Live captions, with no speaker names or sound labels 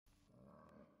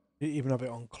Didn't even have it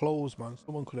on close, man.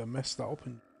 Someone could have messed that up.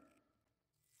 And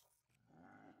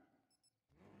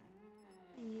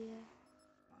Yeah.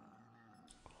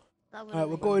 That would alright, have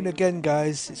we're been going again,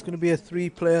 guys. It's going to be a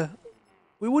 3-player.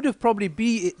 We would have probably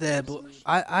beat it there, but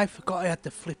I forgot I had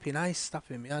the flipping ice staff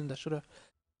in my hand. I should have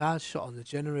hard shot on the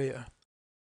generator.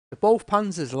 The both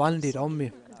panzers landed on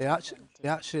me. They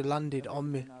actually landed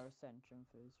on me. Our ascension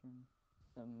phase from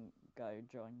some guy who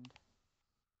joined.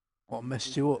 What and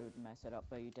messed we you thought up? it would mess it up,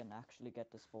 but you didn't actually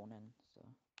get to spawn in, so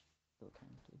still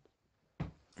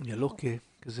counted. You're lucky,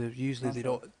 because usually they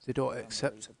don't We're on the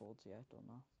accept. leaderboards yet, or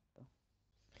not.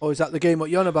 Oh, is that the game what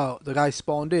you're on about? The guy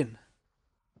spawned in?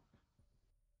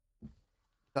 Is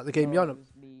that the game you're It on?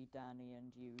 was me, Danny,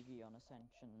 and Yugi on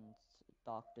Ascension's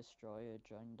Dark Destroyer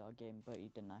joined our game, but he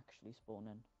didn't actually spawn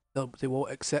in. No, they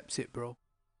won't accept it, bro.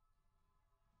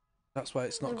 That's why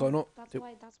it's not going up.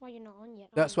 That's why you're not on yet.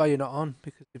 That's why you're not on,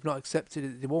 because they've not accepted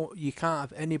it. They won't. You can't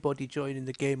have anybody joining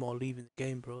the game or leaving the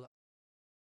game, bro.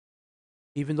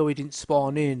 Even though he didn't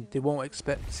spawn in, they won't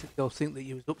expect. They'll think that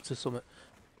you was up to something.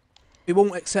 They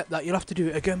won't accept that. You'll have to do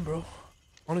it again, bro.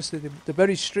 Honestly, they're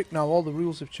very strict now. All the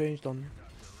rules have changed on.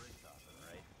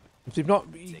 If they've not,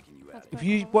 if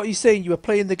you, what are you saying? You were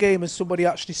playing the game and somebody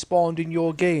actually spawned in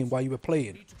your game while you were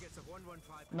playing.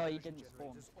 No, he didn't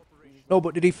spawn. No,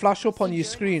 but did he flash up on your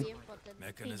screen?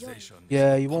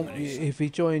 Yeah, you won't. If he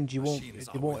joined, you won't.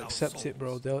 They won't accept it,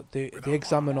 bro. They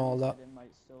examine all that. It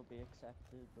might still be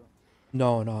accepted, but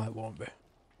No, it won't be.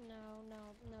 No,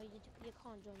 you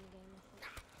can't join the game.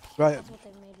 Right. That's what they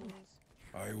made rules.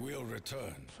 I will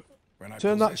return. When I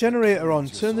Turn that possess generator on.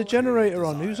 the Turn the tools your soul generator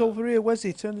on. desire. Who's over here?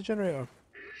 Wesley, turn the generator on.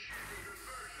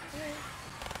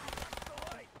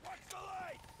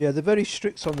 Yeah, they're very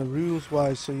strict on the rules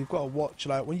wise, so you've got to watch.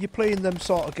 Like when you're playing them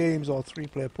sort of games or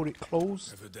 3-player, put it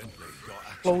close.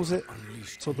 Close it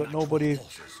so that nobody,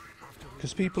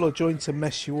 because people are joined to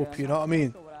mess you up. You know what I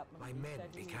mean? My men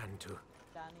began to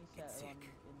Danny get set it sick. on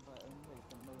invite only,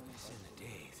 but no one In invited. the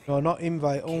days, No, not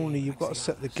invite only. You've got to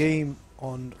set the game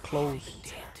on close.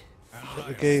 Set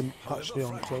the game actually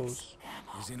on close.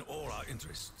 Is in all our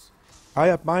interests. I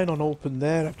had mine on open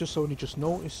there. I've just only just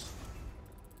noticed.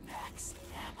 max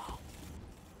ammo.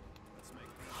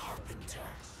 Carpenter.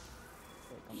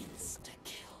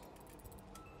 Insta-kill.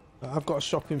 I've got a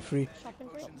shopping free. Shopping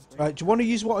free? Right, do you want to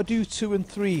use what I do 2 and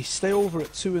 3? Stay over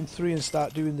at 2 and 3 and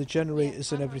start doing the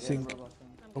generators and everything.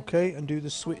 Okay, and do the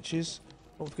switches.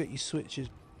 Don't forget your switches.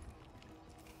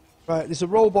 Right, there's a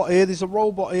robot here. There's a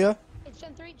robot here. It's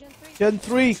Gen 3, Gen 3. Gen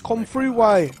 3, come through.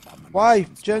 Why? Why?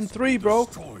 Gen 3, bro.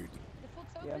 Destroyed.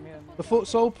 The foot's open. The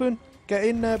foot's open. Get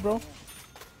in there, bro.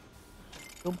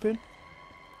 Jump in.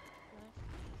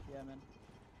 Yeah, man.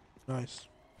 Nice.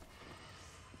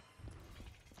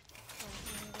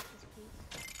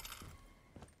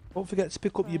 Don't forget to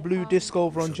pick up your blue disc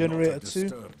over on Should generator not 2.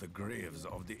 disturb the graves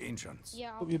of the ancients.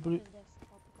 Yeah, I'll Put your pick blue- up his disc.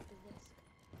 I'll pick up his disc.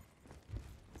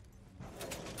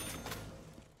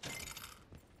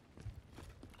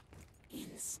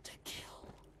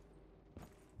 Insta-kill.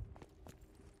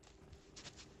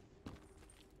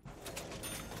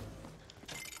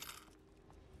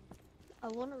 I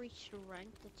want to reach the rank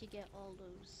that you get all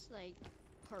those like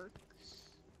perks.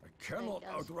 I cannot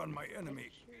does. outrun my enemy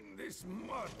in this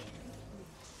mud.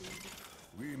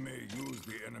 We may use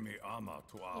the enemy armor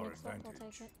to You our know, I'll advantage.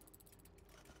 take it.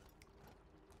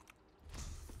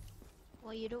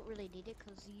 Well, you don't really need it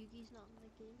because Yugi's not in the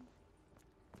game.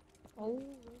 Oh,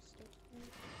 where's it?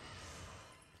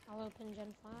 I'll open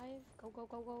Gen 5. Go, go,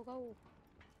 go, go, go.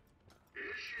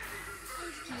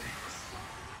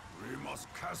 We must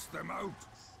cast them out.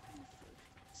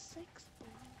 6.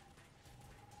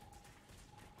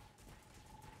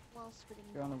 While spitting.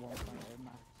 You're on the 1.8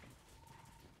 max.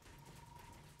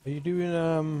 Are you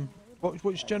doing,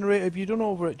 which generator have you done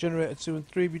over at generator 2 and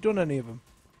 3? Have you done any of them?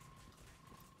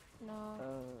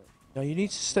 No. No, you need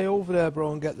to stay over there,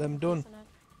 bro, and get them done. Listen,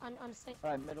 I'm saying.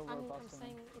 Right, middle I'm robots.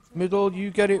 saying it's Middle,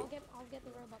 you get it. I'll get the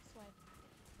robot swag.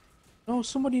 No,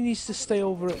 somebody needs to stay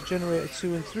over at generator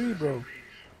 2 and 3, bro.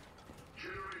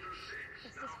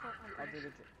 It's this part. I'll do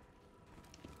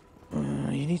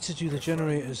the You need to do the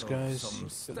generators, So guys. some Get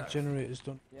the stuff. generators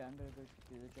done. yeah, I'm gonna do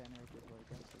the generators while I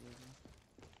get the original.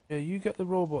 Yeah, you get the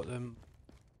robot then.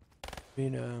 For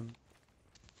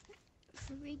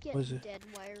me, What is getting it? dead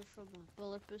wire from a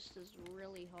bullet boost is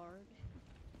really hard.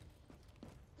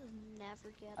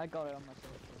 Never get. I got it on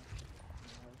myself.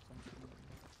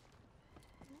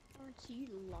 Aren't you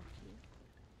lucky?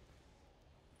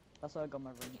 That's how I got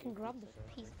my ring. You can grab the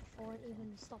piece before it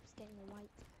even stops getting the white.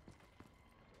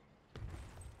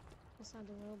 Inside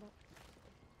the robot.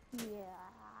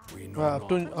 Yeah. We know Right,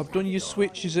 not I've done your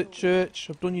switches at church.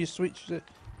 I've done your switches at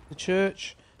the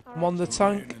church. I'm on the Alright,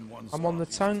 tank. in one I'm on the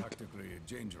spot is tank. tactically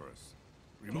dangerous.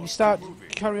 We Can you must start keep moving.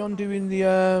 carry on doing the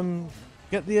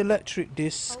get the electric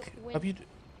disc. Oh, Have you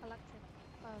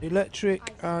electric. electric Ice.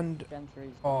 and Gen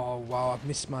 3's oh wow, I've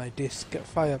missed my disc. Get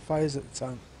fires at the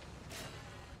tank.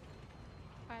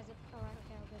 Alright, okay, I'll go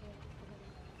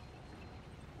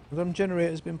do it. Them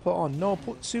generator's been put on. No,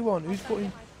 put 2 on. Who's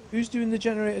putting? Who's doing the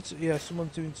generator? Yeah,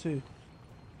 someone's doing 2.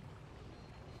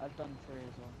 I've done 3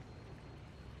 as well.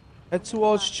 Head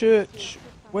towards church.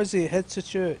 Where's he? Head to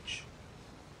church.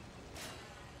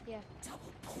 Yeah.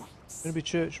 Gonna be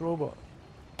church robot.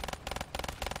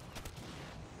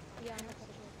 Yeah, I'm next to it.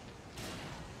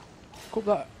 Pick up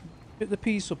that. Pick the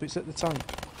piece up. It's at the tank.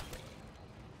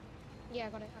 Yeah, I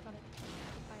got it.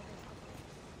 Fire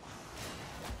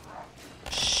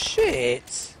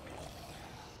Shit!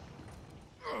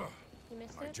 You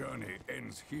missed My it? journey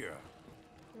ends here.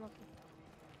 Lucky.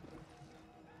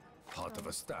 Part of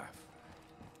a staff.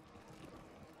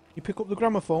 You pick up the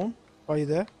gramophone. Are you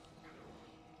there?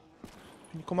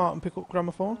 Can you come out and pick up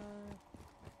gramophone?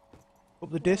 Up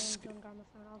the disc. I'll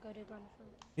go do gramophone.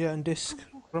 Yeah, and disc.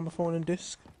 Gramophone and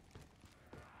disc.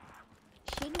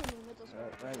 She normally does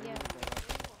Right, yeah. electric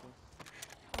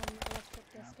Electric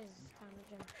disc is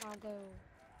damaging.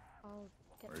 I'll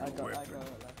get A I got weapon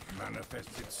electric.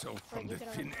 manifests itself from Wait, the you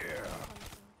get thin electric air. gramophone.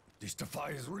 This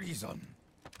defies reason.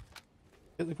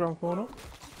 Get the gramophone up.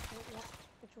 What?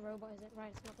 Which robot is it?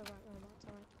 Right, it's not the right robot. It's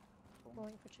alright. We're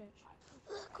waiting for church.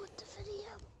 Look at the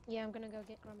video. Yeah, I'm gonna go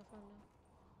get gramophone now.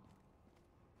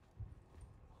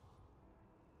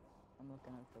 I'm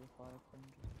looking out for the fire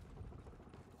fringes.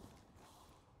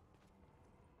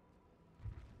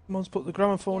 Someone's put the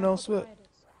gramophone Yeah, I've got the elsewhere. riders.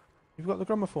 You've got the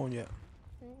gramophone yet?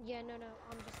 Yeah, no,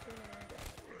 I'm just doing it now.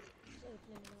 Just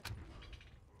opening it up.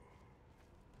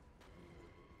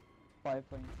 Fire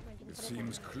fringe. Right, you can It put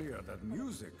seems down. clear that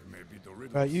music may be the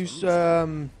riddle. Right, you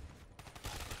start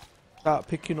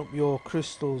picking up your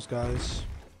crystals, guys.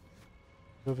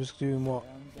 Whoever's doing what?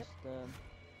 Yeah, I'm just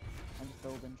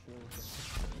building shields.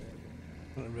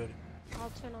 Not really. I'll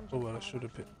turn on Oh well, I Jet should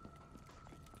have Fire, picked.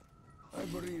 I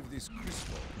believe this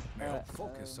crystal may help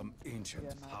focus some ancient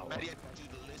yeah, no. power. Maddie, I need you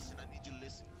to listen. I need you to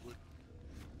listen. Good.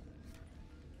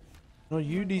 No,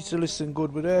 you need to listen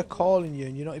good, but they're calling you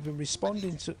and you're not even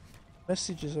responding to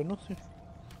messages or nothing.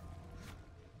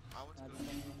 I want to I go. just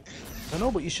don't know. I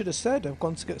know, but you should have said I've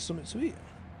gone to get something to eat.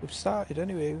 We've started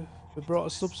anyway. We've brought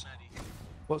us subs. Maddie,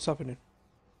 What's happening?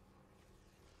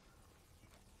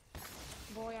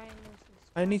 Boy, I am listening.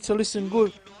 I need to listen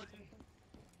good.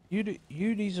 You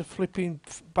need to flipping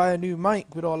buy a new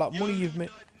mic with all that money you've made.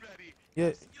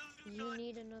 Yeah, You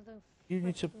need another you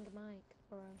need to. freaking mic,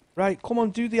 bro. Right, come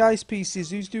on, do the ice pieces.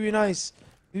 Who's doing ice?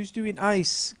 Who's doing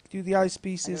ice? Do the ice I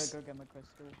pieces. gotta go get my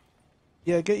crystal.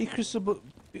 Yeah, get your crystal. But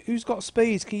who's got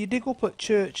spades? Can you dig up at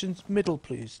church and middle,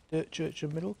 please? Church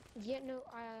and middle. Yeah, no,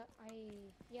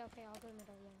 yeah, okay, I'll go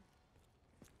middle, yeah.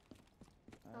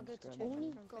 I'll go to church Only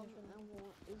after I'm finished with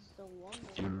that. is the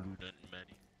one.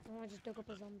 Oh, I just dug up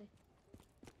a zombie.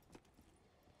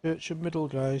 Church and middle,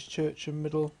 guys. Church and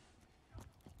middle.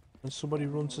 And somebody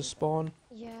run to spawn.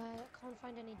 Yeah, I can't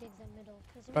find any digs in middle.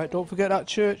 Can somebody Right, go don't forget that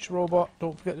church robot.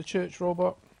 Don't forget the church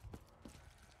robot.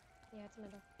 Yeah, it's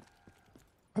middle.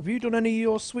 Have you done any of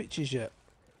your switches yet?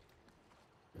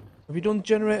 Have you done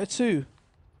generator 2?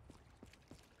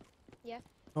 Yeah.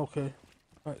 Okay.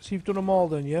 Right, so you've done them all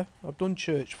then, yeah? I've done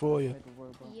church for you. Like a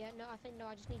robot. Yeah, no,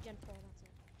 I just need Gen 4, that's it.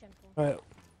 Gen 4. Right.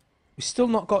 We still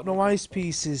not got no ice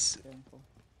pieces. Painful.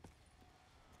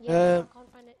 Yeah, I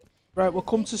can't find it. Right, we'll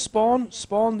come to spawn.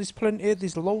 Spawn, there's plenty.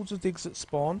 There's loads of digs at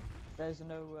spawn. There's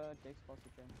no dig spots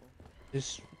at painful.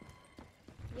 There's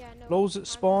Yeah, no. loads at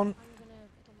spawn. I'm gonna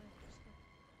put on my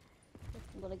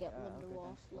crystal. I'm gonna get Yeah, one I'll of the go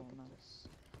walls. get Look spawn at now. this.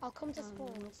 I'll come to Um,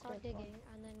 spawn, let's start go digging,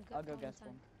 and then go I'll go on get the spawn.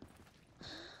 tank.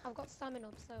 I've got stamina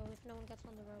up, so if no one gets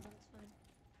on the robot, it's fine.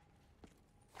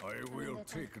 I will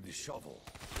take the shovel,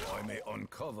 so I may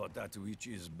uncover that which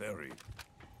is buried.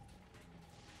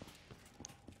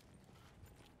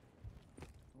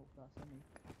 Oh, that's a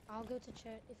nuke. I'll go to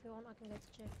church. If you want, I can go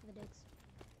to church for the digs.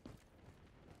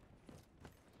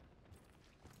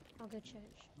 I'll go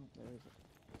church. Oh, there is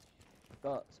it.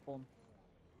 Got spawn.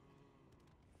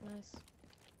 Nice.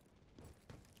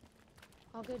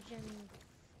 I'll go Gen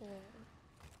 4. Do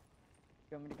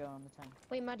you want me to go on the tank?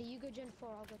 Wait, Maddie, you go Gen 4,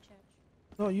 I'll go church.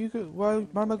 No, you go. Why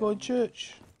am I going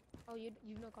church? Oh, you've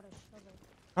not got a shovel.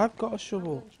 I've got a I'm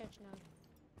shovel. going church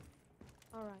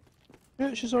now. Alright.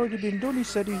 Church has already been done. He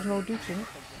said he's no digging it.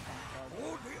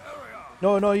 Hold the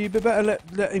area! No, you better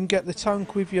let him get the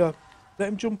tank with you. Let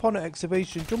him jump on at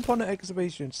excavation. Jump on at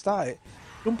excavation. Start it.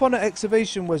 Jump on at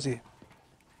excavation, Wizzy.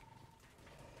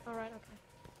 Alright, okay.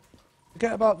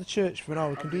 Forget about the church for now.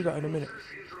 We can do that in a minute.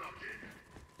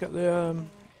 Get the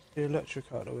electric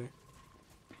out of the way.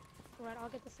 Alright, I'll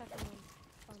get the second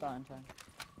one. Starting time.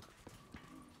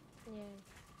 Yeah.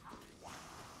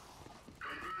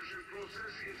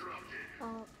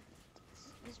 Oh,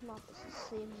 this map is the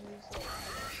same music.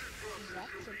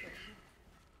 That's a bit.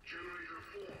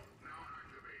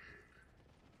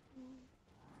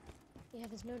 Yeah,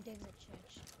 there's no digs at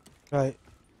church. Right.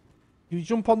 You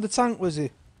jump on the tank, Wizzy.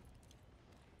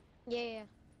 Yeah.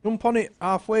 Jump on it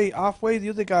halfway the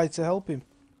other guy to help him.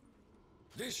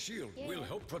 This shield Yeah. will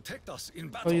help protect us in Are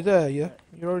battle. you there? Yeah,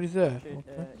 you're already there. Should,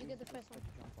 Okay. You get the first one.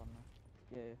 jump on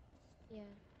that. Yeah. Yeah.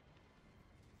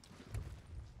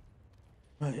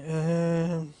 Right.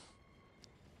 That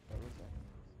was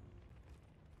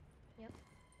it.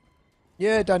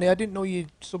 Yeah, Danny. I didn't know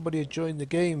somebody had joined the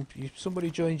game. If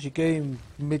somebody joins your game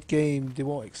mid-game, they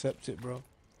won't accept it, bro.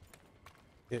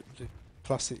 The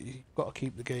classic. You've got to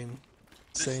keep the game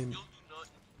same.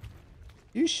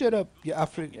 You shut up, you Yeah,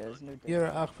 African. there's no You're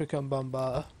an African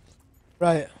bambata.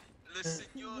 Right. Listen,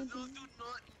 you'll do nothing.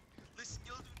 Listen,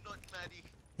 you'll do nothing, Maddie.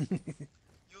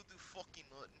 You'll do fucking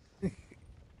nothing.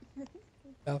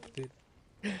 After.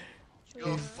 You're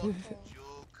a fucking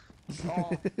joke. Oh, yes,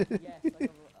 I got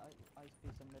ice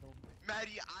piece in middle.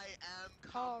 Maddie, I am Oh,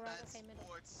 combat right, okay, middle.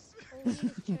 sports. All we need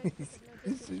is church.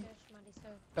 There's no digs at church, Maddie,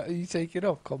 so. Are you taking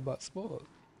off combat sport?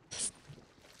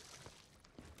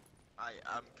 I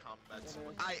am combat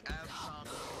sports. I am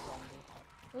combat.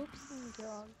 Oops.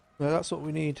 God. No, that's what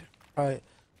we need. Right.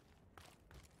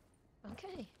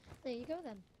 Okay. There you go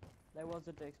then. There was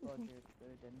a Dix Lodge, but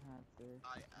it didn't have the...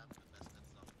 I am the best at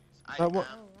zombies. I What-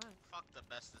 am. Oh, right. Fuck the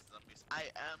best at zombies. I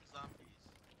am zombies.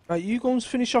 Right, you go and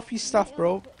finish off your stuff,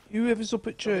 bro. Whoever's up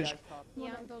at church.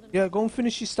 Yeah, I'm building. Yeah, go and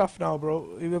finish your stuff now, bro.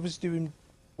 Whoever's doing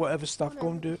whatever stuff, go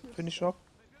and do it. Finish off.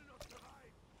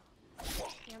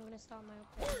 Yeah, I'm gonna start my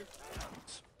upgrade.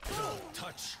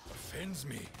 Touch offends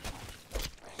me.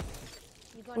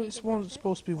 You got Well, any it's digs one at church?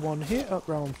 supposed to be one hit at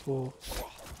round 4.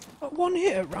 One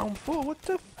hit at round 4. What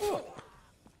the fuck?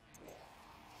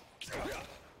 I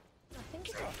think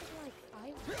it's because, like,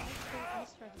 I've been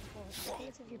ice ready before. I think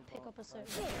it's if you pick up a certain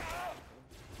thing.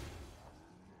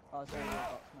 Oh, sorry,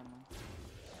 box memory.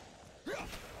 You'll do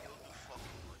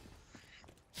fucking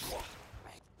nothing.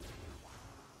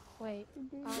 Wait,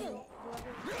 whoever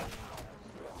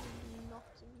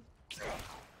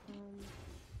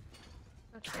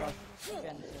actually,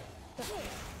 Against it. definitely.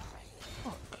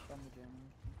 From the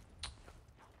Germans.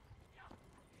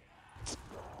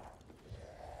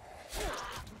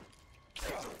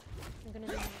 I'm gonna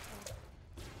do that one.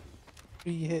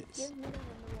 3 hits. Give me the one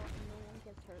no one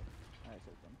gets hurt. Alright,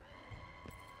 so done.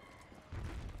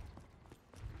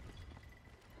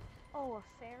 Oh, a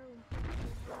fairy.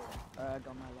 I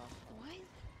got my last one. Why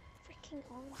freaking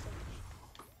awesome?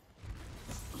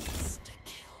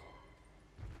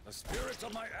 The spirits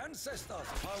of my ancestors are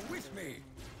with me.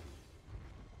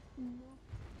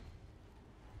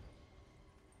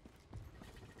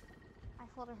 I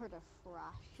thought I heard a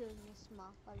flash in this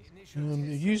map.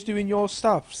 You's doing your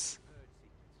stuffs.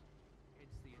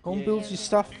 Go and Yeah, build yeah, your yeah.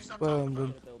 stuff. I'm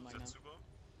gonna build mine now.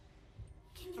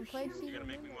 I'm playing You're gonna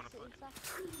make me wanna play.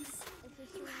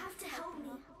 You have to help me.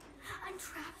 I'm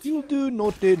trapped. You'll do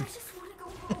nothing. I just want to go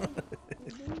home.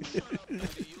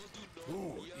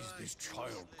 Who is this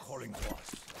child calling to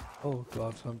us? Oh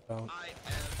god, I'm down. I am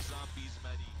zombies,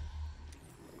 Maddie.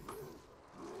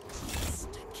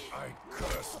 I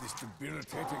curse this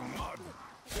debilitating mud.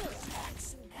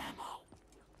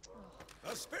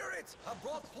 The spirits have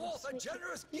brought forth a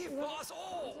generous gift for us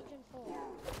all. Was it Gen 4? Oh,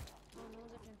 no,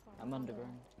 was it Gen 4? I'm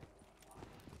underground.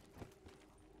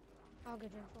 I'll go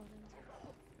Gen 4 then.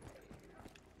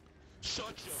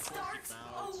 Shut your Start fucking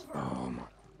mouths. over. Oh my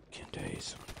fucking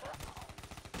days.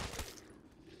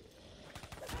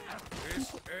 This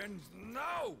ends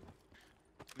now.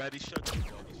 Maddie, shut your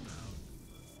fucking mouth.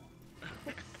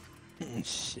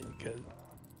 Shit, good.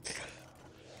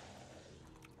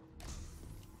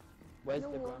 Where's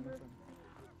No the ground wonder. from?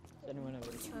 Does anyone know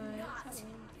where it's from? It's happening.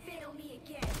 Fail me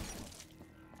again.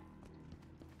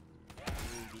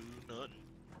 You'll do nothing.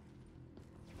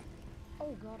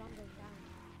 Oh god, I'm going down.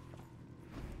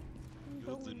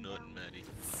 You'll do nothing, Maddie.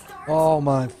 Start Oh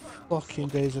my fucking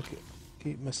days, I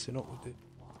keep messing up with it.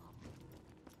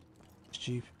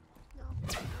 Steve. No.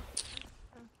 Shut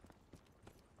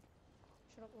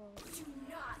up, Laura. Do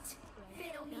not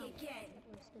fail me again.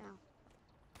 Now.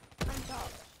 I'm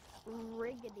stuck.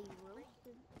 Riggedy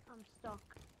roasted. I'm stuck.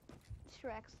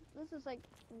 Shreks. This is like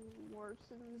worse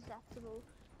than Zetsubo.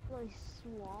 Like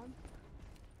swamp.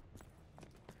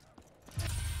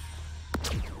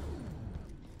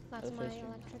 That's The my first one.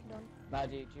 electric done.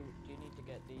 Maddie, do you need to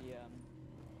get the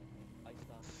ice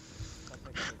staff? I'll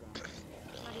pick up the ground.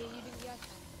 Maddie, are you doing the ice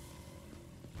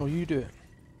cream? Oh, you do it.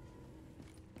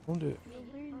 Go and do it.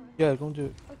 Me? Yeah, go and do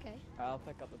it. Okay. I'll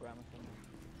pick up the gramophone.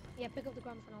 Yeah, pick up the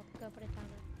gramophone. I'll go put it down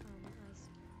at ice.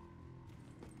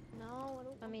 No, I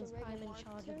don't. That means I'm in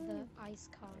charge of the ice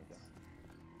cards.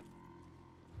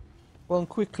 Go on,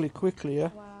 quickly, yeah.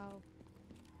 Wow.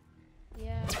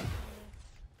 Yeah. As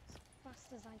fast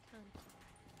as I can.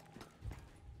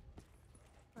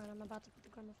 Right, I'm about to put the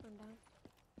gramophone down.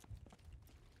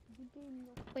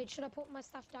 Wait, should I put my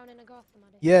stuff down in a Gotham?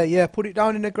 Yeah, put it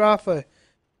down in a grapher.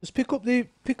 Just pick up the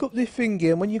thingy,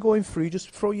 and when you're going through,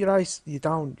 just throw your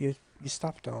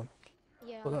staff down.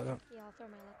 Yeah, Put that down. yeah, I'll throw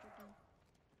my electric down.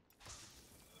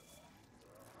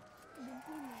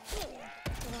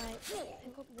 Right,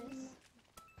 pick up this,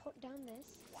 put down this,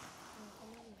 and come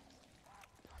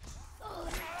on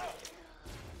next.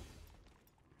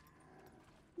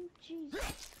 Jeez.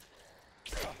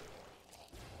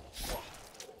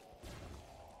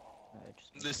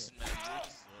 Listen, man, you're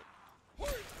just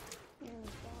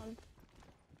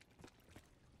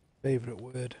Favourite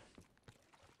word.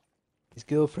 His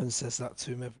girlfriend says that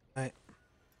to him every night.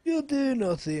 You'll do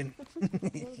nothing. You'll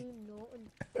do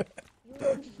nothing. You'll do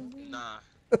nothing. nah.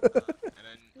 And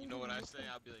then you know what I say?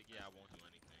 I'll be like, yeah, I won't do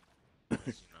anything.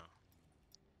 Because, you know,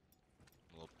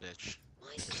 little bitch. Why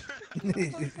is it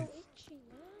so itchy,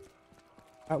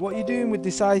 man? What are you doing with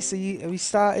this ice? Have you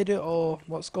started it, or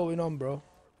what's going on, bro?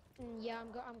 Yeah,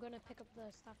 I'm gonna pick up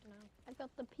the stuff now. I got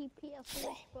the PPS,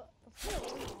 but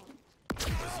before. It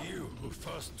was you who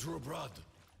first drew blood.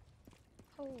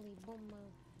 Holy bummo.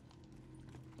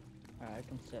 Alright, I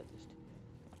can set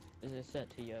this. Is it set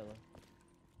to yellow?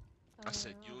 I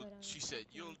said, she said,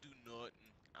 you'll do nothing.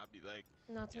 I'll be like,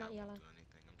 No, it's yeah, I not won't yellow. do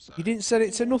anything. I'm sorry. You didn't set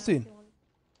it to nothing.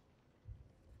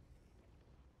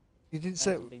 You didn't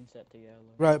set. It's been set to yellow.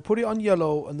 Right, put it on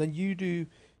yellow, and then you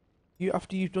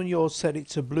after you've done yours, set it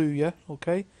to blue. Yeah,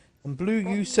 okay. And blue,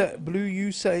 you set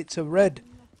it to red.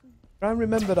 Try and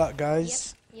remember that,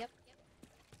 guys. Yep.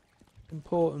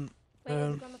 Important. Wait,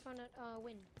 is the gramophone at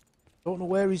win? Don't know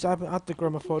where he's. I haven't had the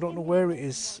gramophone. I don't know where it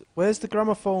is. Where's the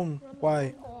gramophone?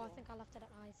 Why? Oh, I think I left it at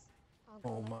ice.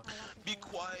 Oh my. Be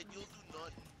quiet, you'll do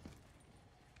nothing.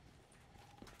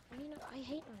 I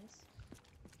hate ice.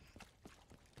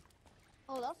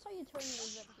 Oh, that's how you turn the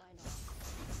zip line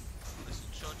off. Listen,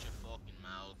 shut your fucking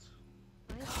mouth.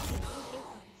 I hate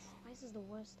ice. Ice is the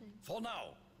worst thing. For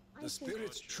now, the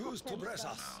spirits choose to bless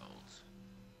us.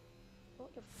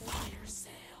 Fire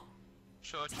sale.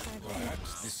 Shut your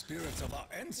Perhaps the spirits of our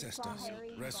ancestors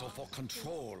wrestle for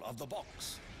control of the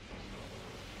box.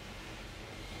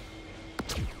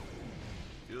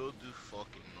 You'll do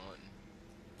fucking nothing.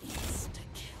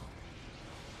 Insta-kill.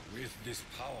 With this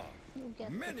power,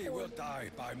 many will die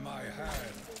by my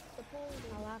hand.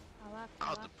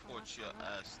 I'll deport your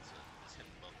ass to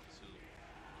Timbuktu.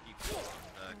 Keep going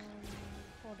back.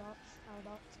 4 dots, L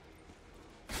dots.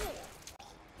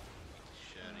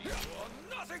 Sherry. You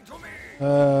are nothing to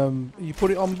me! You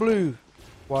put it on blue.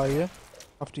 Why? Yeah.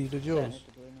 After you did yours. Set it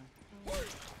to blue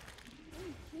now.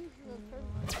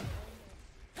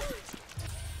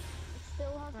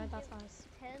 Right, that's nice.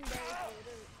 10 days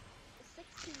later,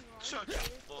 16 hours Shut your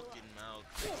fucking mouth.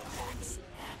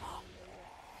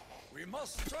 We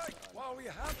must strike while we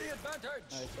have the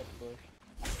advantage. No, it's set to blue.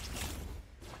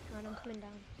 Right, I'm coming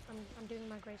down. I'm doing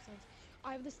my gravestones.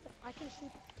 I have this. I can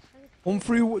shoot tank. Come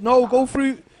through. No, go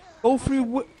through. Go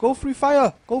through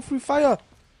fire. Go through fire.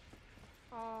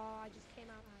 Oh, I just came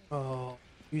out. Oh,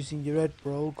 using your head,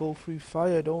 bro. Go through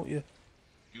fire, don't you?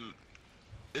 Dude,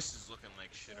 this is looking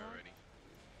like shit already.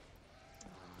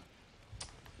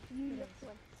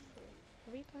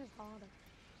 The replay is harder.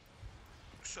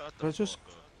 Shut Let's the just- fuck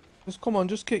up. Just come on.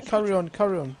 Just carry on. Red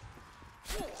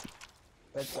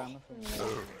gramophone.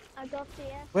 I got the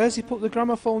F. Where's he put the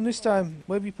gramophone this time?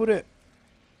 Where have you put it?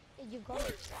 You've got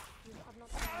it. I've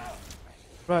not done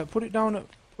it. Right, put it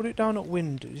down at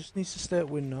wind. It just needs to stay at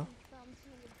wind now.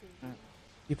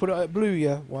 You put it at blue,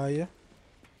 yeah? Why, yeah?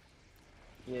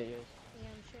 Yeah, yeah. Yeah,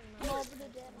 I'm shooting my. Mob of the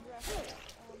dead rest.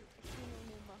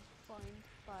 Find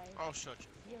by Oh, shut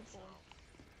your your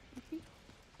boy.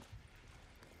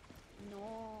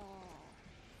 No.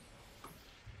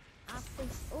 After.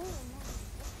 Oh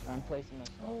no. I'm placing this.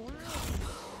 Oh wow.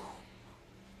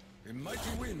 The mighty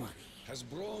wind has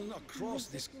blown across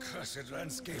this cursed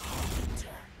landscape.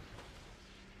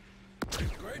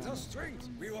 With greater strength,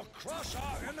 we will crush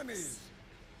our enemies.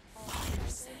 Fire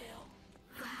sale.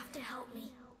 You have to help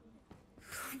me.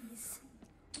 Please.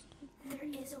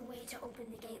 There is a way to open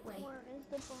the gateway. Where is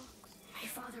the box? My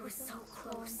father was so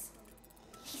close.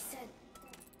 He said,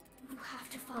 you have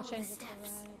to follow I'll the change it to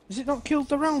steps. red. Is it not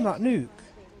killed around that nuke?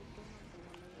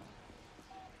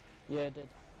 Yeah, it did.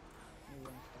 New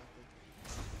one started.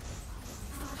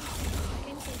 I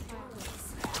came to the fire.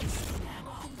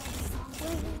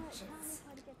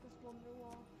 How to get this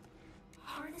Wonderwall?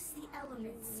 Harness the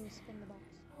elements. You spin the box.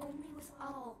 Only with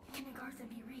all can Agartha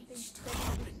be reached.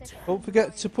 Don't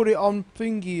forget to put it on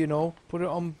thingy, you know. Put it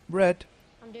on red.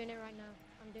 I'm doing it right now.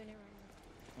 I'm doing it right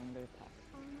now. Under pack.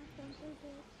 Oh my friends are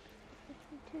dead. It's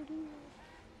me 2D.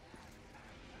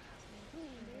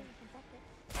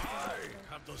 I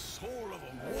have the soul of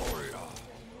a warrior.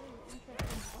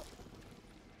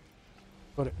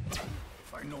 Got it.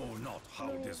 I know not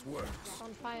how this works. It's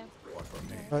on fire. But for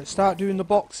me, Right, start doing the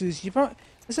boxes. You've not.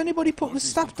 Has anybody put the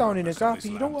staff down in a Garpy?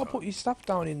 You don't want to put your staff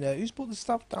down in there. Who's put the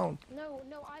staff down? No,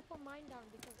 I put mine down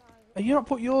because I. Have you not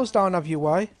put yours down, have you?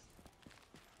 Why?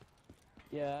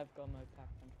 Yeah, I've got my pack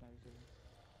punch magazine.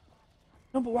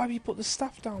 No, but why have you put the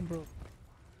staff down, bro? I'm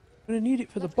gonna need it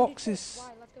for the Let's go do boxes. church.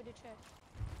 Why? Let's go to church.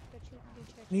 Go do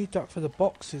church. Need that for the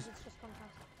boxes. It's just gone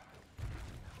past.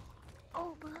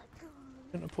 Oh my god.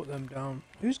 I'm gonna put them down.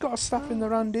 Who's got a staff in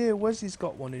their hand here? Wesley's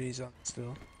got one in his hand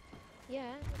still.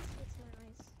 Yeah, it's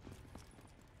nice.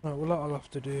 Right, well that'll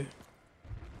have to do.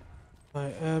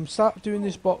 Right, start doing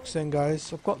this box then,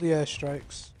 guys. I've got the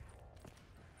airstrikes.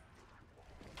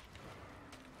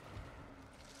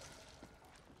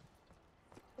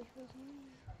 It was me.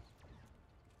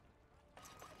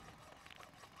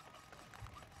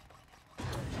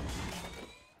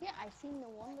 Yeah, I seen the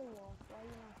Wonderwall. Why are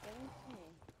you not going to me?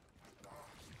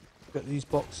 Get these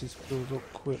boxes filled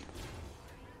up quick.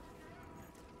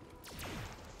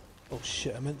 Oh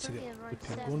shit, I meant to get the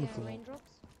pink one for them. Raindrops.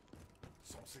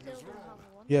 Still don't have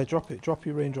one. Yeah, drop it. Drop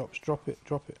your raindrops. Drop it.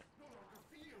 Drop it.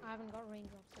 I haven't got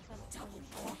raindrops. I said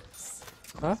it's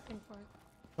Huh? asking for it.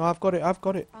 No, I've got it. I've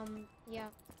got it. Yeah.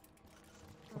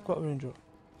 I've got a raindrop.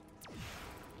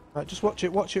 Right, just watch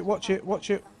it. Watch it. Watch it. Watch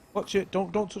it. Watch it.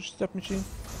 Don't touch the step machine.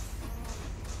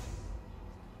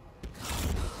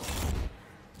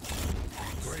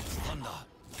 great thunder.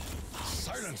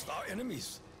 Silenced our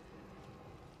enemies.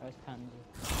 Where's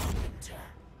Pansy?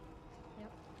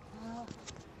 Yep.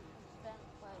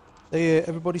 There,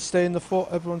 everybody stay in the foot.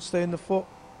 Everyone stay in the foot.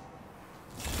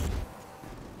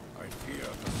 I hear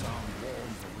the sound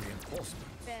warns of reinforcement.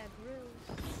 Bad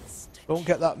rules. Don't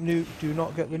get that nuke. Do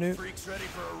not get the nuke. Freaks ready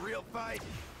for a real fight.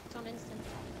 It's on instant.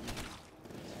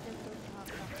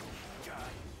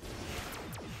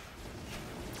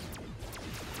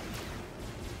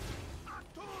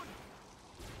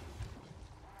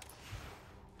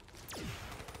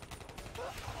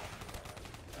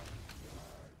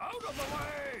 Out of the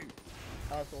way!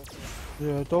 That was awesome.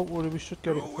 Yeah, don't worry. We should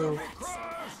get it You will filled. be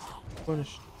crushed!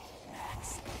 Finished.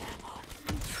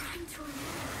 I'm trying to remember.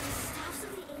 The staffs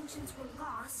of the ancients were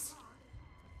lost.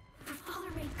 Your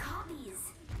father made copies.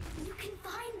 You can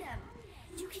find them.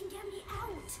 You can get me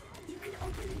out. You can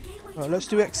open the gateway. Right, to let's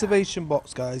do Agartha. excavation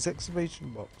box, guys.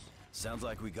 Excavation box. Sounds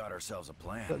like we got ourselves a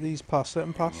plan. Let these pass. Let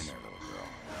them Hang in pass. there, little girl.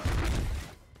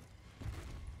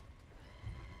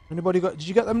 Anybody got? Did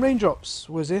you get them raindrops?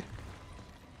 Was it?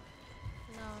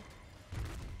 No.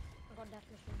 I got death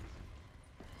machines.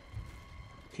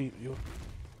 Keep you.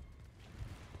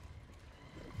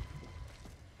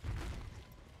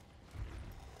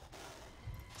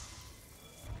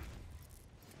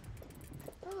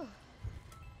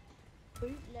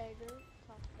 Bootlegger,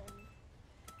 top 10.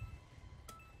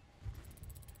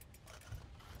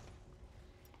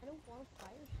 I don't want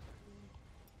fire.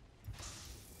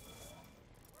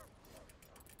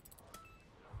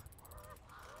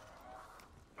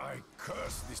 I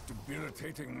curse this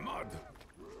debilitating mud.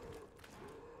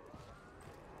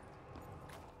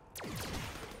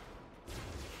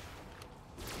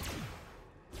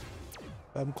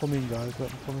 Let them come in, guys. Let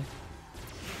them come in.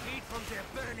 Heat from their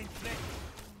burning flesh.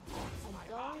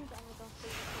 I'm done with those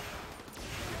things.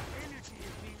 Their energy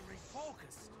is being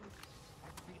refocused.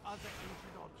 Like the other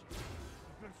ancient objects.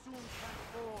 It will soon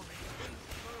transform and change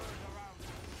the world around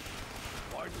us.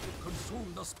 Why did it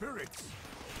consume the spirits?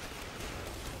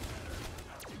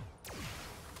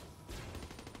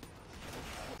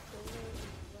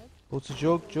 What's a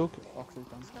jug? Jug? Box is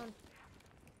done. It's done.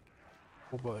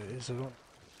 Oh, but it is. I don't.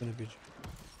 It's gonna be.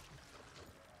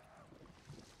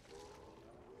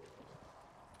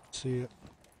 See it.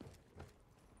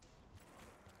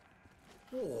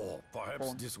 Oh,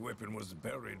 perhaps this weapon was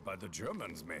buried by the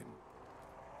Germans, men.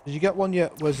 Did you get one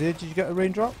yet? Was it? Did you get a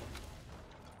raindrop?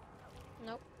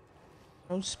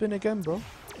 Don't spin again, bro. Alright,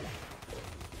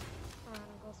 I'll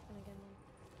go spin again then.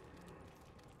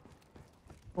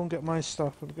 Go and get my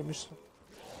stuff. I'll get my stuff.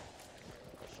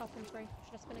 Shopping free.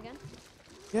 Should I spin again?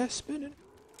 Yeah, spinning.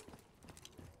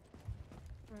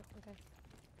 Right, okay.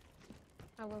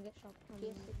 I will get shop. There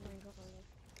you go.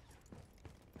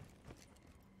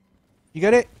 You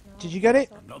get it? No, Did you get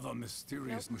it? Another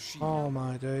mysterious machine. Oh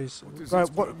my days. What is Right,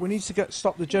 its what we need to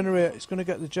stop the generator. It's gonna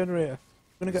get the generator.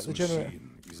 It's gonna get This the generator.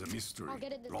 machine is a mystery I'll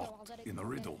get it this go. I'll locked get it. in a I'll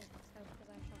get it riddle. this go, 'cause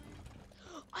I have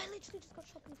shopping. I literally just got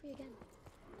shopping free again.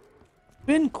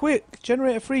 Spin quick.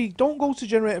 Generator free. Don't go to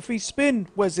generator free. Spin,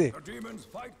 Wezzy. The demons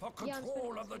fight for Yeah, I'm control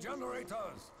spinning, of the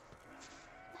generators.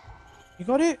 You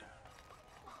got it?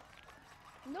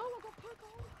 No, I got perk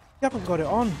on. You haven't got it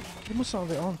on. You must have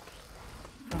it on.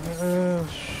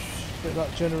 Shit,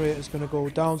 that generator's gonna go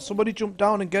down. Somebody jump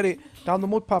down and get it. Down the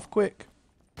mud path quick.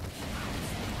 When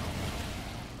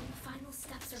the final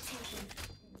steps are taken,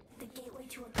 the gateway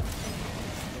to a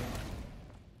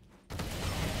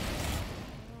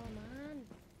Oh man.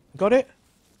 Got it?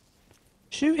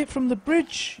 Shoot it from the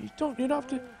bridge. You don't have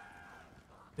to.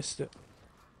 Missed it.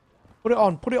 Put it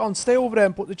on. Put it on. Stay over there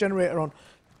and put the generator on.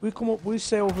 We come up. We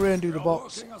stay over here and do the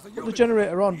box. Put the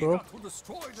generator on, bro. To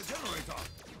destroy the generator.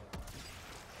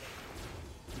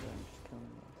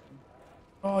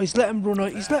 Oh, he's let him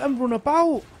run. He's let him run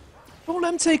about. Don't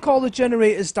let him take all the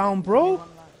generators down, bro.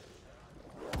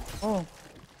 Oh.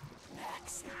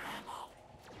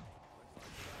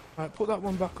 Right, put that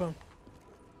one back on.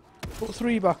 Put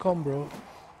 3 back on, bro.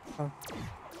 At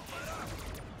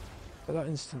that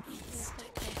instant.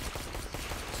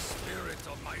 Spirit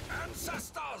of my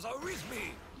ancestors are with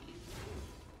me.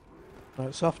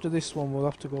 Right, so after this one, we'll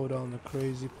have to go down the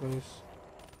crazy place.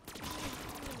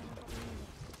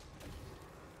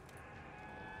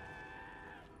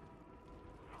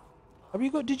 Have you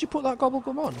got? Did you put that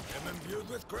gobblegum on? I am imbued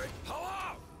with great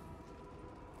power.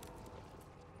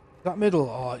 That middle?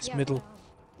 Oh, it's Yeah, middle.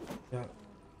 yeah. Yeah. 100%.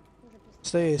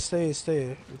 Stay here, stay here, stay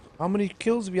here. How many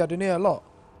kills have you had in here? A lot.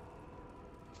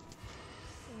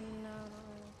 No, not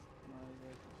really.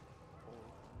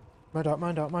 Mind out,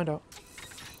 mind out, mind out.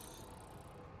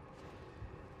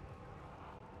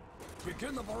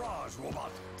 Begin the barrage,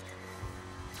 robot.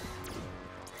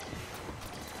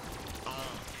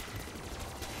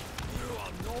 You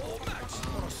are no match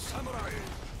for a samurai.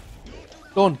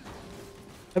 Done.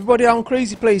 Everybody down,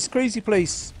 crazy place, crazy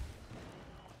place.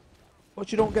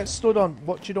 What you don't get stood on.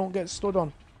 What you don't get stood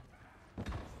on.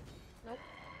 Nope.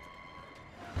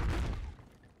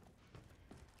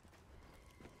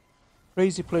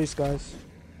 Crazy place, guys.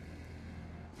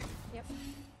 Yep.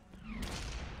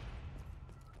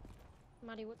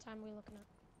 Maddie, what time are we looking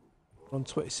at? On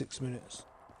 26 minutes.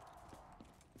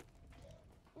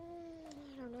 I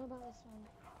don't know about this one.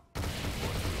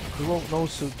 We won't know,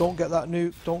 so don't get that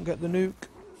nuke. Don't get the nuke.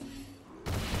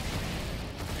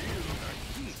 Feel the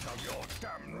heat of your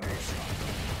damnation.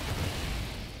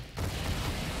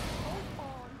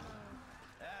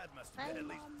 That must have been at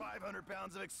least 500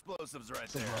 pounds of explosives right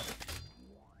there.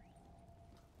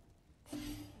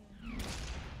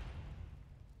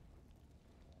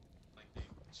 Like the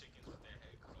chickens with their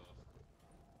head cut off.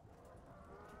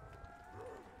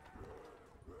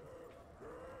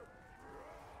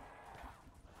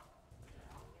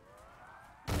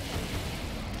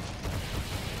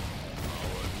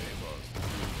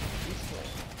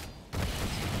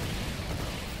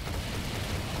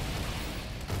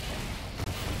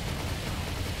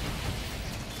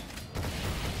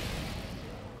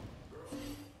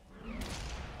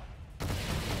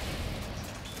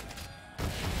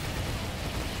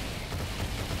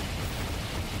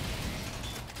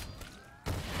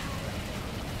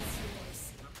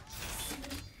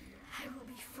 I will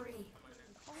be free.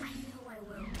 I know I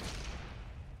will.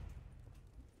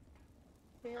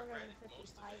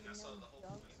 355 and then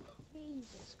drugs.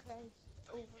 Jesus Christ.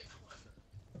 Over.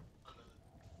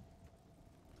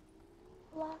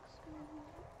 Black screen.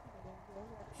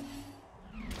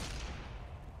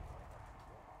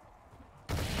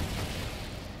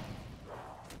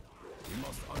 We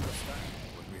must understand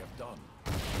what we have done.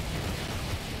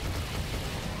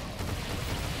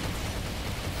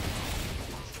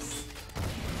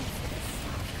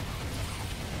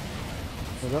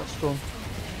 Yeah, that's done.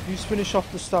 You just finish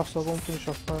off the stuff, so I'll go and finish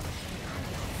off first.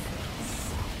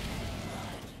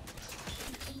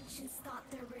 The ancients thought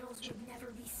their riddles would never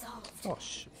be solved. Oh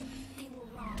shit. They were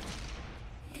wrong.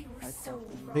 They were so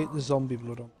I hate wrong. the zombie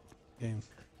blood on the game.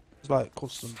 It's like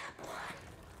custom.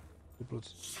 The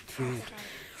blood's good.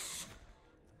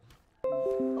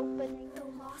 Opening.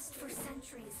 Though lost for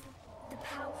centuries, the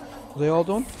power of Are they all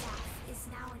done? staff is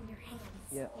now in your hands.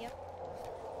 Yeah. Yep.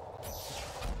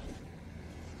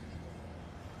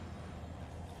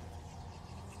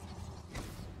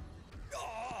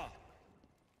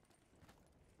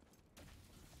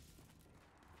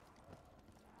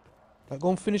 Right,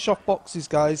 go and finish off boxes,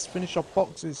 guys. Finish off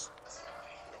boxes.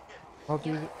 I'll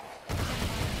do it.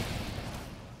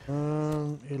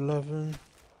 11.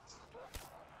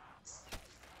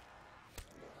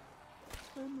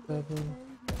 7.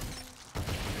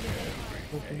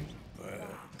 14.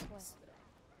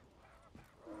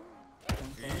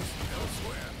 East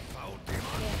elsewhere, foul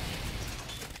demon.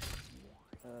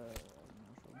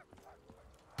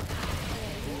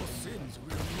 Your sins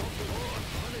will not go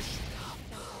unpunished.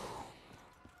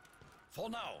 For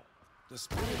now, the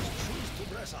spirits choose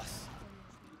to bless us.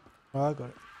 Oh, I got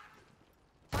it.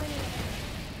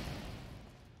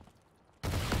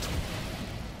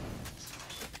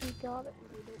 You got it.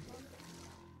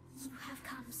 You have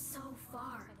come so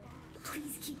far.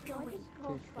 Please keep going.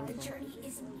 The journey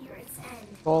is near its end.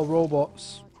 All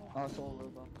robots. Oh, it's all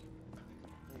robots.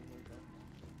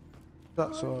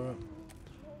 That's alright.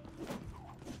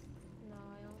 No,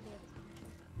 I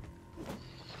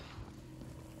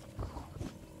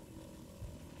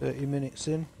don't 30 minutes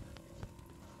in.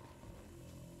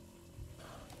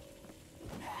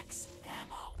 Max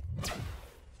ammo.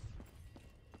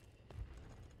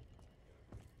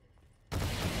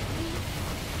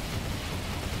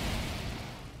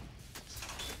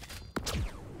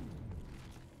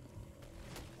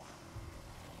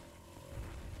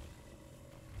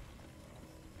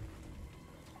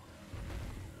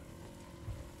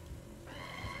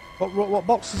 What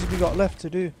boxes have you got left to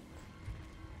do?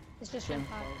 It's just Gen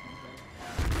 5.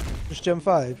 Just Gen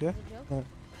 5, yeah? Did you? No.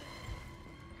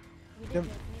 We did Gen- Gen. Me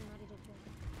and Maddie did Gen.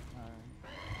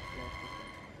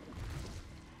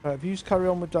 Right, if you just carry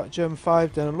on with that Gen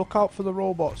 5 then, and look out for the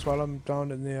robots while I'm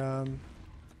down in the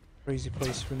crazy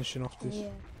place finishing off this. Yeah.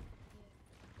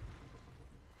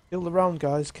 Kill the round,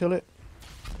 guys, kill it.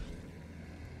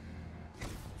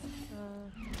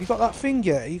 You got that thing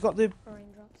yet? You got the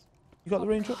Raindrops. the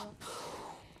raindrop?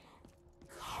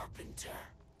 Carpenter.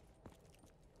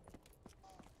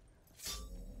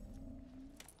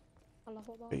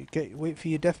 Wait for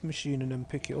your death machine and then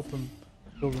pick it up and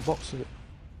build a box of it.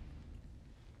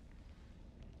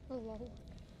 Hello. Yep,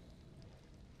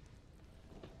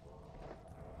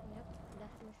 death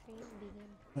machine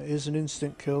begin. It is an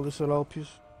instant kill, this will help you.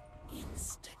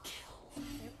 Insta-kill. Yep.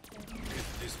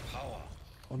 With this power,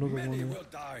 Another one many here. will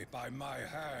die by my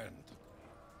hand.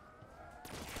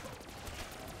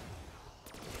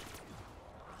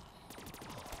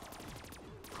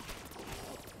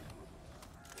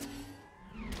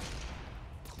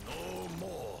 No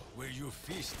more will you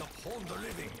feast upon the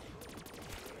living.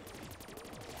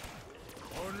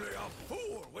 Only a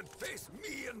fool would face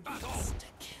me in battle.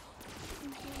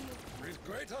 With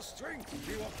greater strength,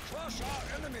 we will crush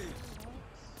our enemies.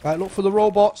 Right, look for the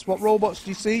robots. What robots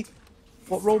do you see?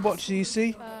 What robots do you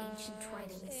see? Ancient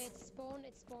writings. It's spawn,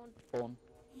 it's spawn. Spawn.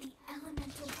 The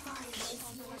elemental fire is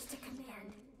yours to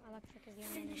command. Electric is the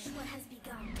only Finish one. what has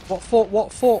begun. What foot?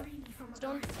 What foot? Free me from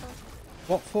Stone, darkness. stone.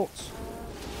 What foot?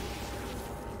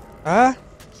 Huh? I'm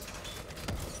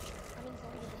inside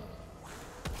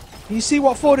of Can you see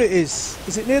what foot it is?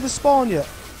 Is it near the spawn yet?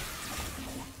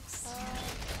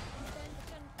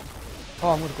 Oh,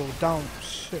 I'm gonna go down.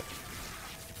 Shit.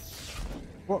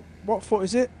 What foot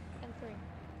is it? Gen 3.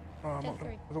 Oh, I'm Gen not, 3.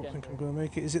 I don't Gen think I'm 3. gonna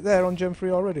make it. Is it there on Gen 3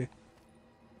 already?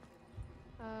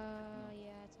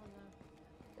 Yeah, it's on there.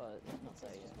 But it's not It's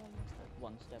there just yet. one more step.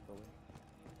 One step away.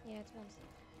 Yeah, it's one step.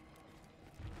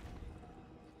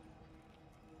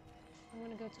 I'm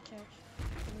gonna go to church.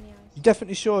 Give me the eyes. You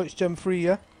definitely sure it's Gen 3,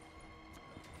 yeah?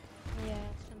 Yeah,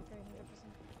 it's Gen 3,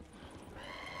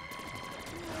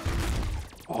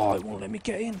 100%. Oh, it won't let me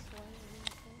get in. That's why I'm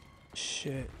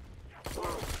Shit.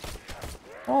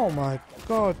 Oh my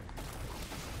god.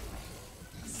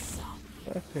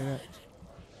 Okay.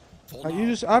 For Right,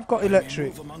 now, I've got I may electric.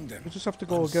 move among them, We just have to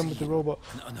go again with the robot.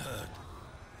 and unheard.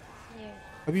 Yeah,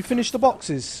 Have you finished the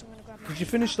boxes? I'm gonna grab my Did you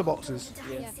finish the boxes?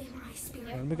 Yeah. Samurai spirit.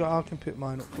 Right, let me go. I can pick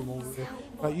mine up from over here.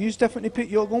 Right, you definitely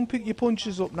go and pick your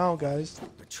punches up now, guys.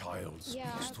 The child Yeah,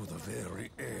 speaks I'll to the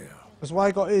very air. That's why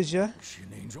I got his, yeah? Is she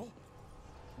an angel?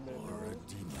 Or a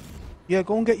demon? Yeah,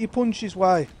 go and get your punches.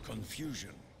 Why?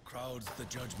 Confusion crowds the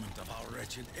judgment of our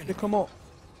wretched enemy. Pick them up.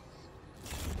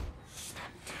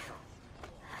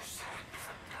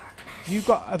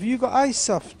 Have you got ice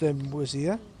soft then, Wizzy,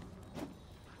 yeah?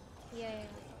 Yeah, yeah.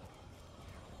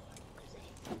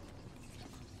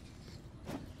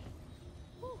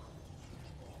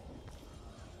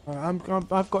 Right,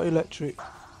 I've got electric.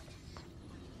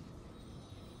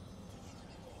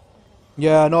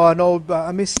 Yeah, I know, but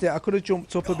I missed it. I could have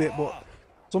jumped up a bit, but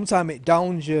sometimes it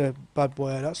downs you, bad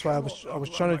boy. That's why I was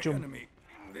trying to jump. Enemy.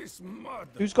 This mud.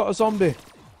 Who's got a zombie?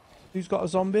 Who's got a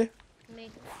zombie? Me.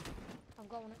 I've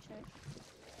got one at church.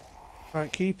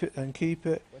 Right, keep it then, keep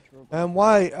it. Which robot?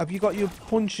 Why? Have you got your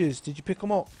punches? Did you pick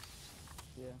them up?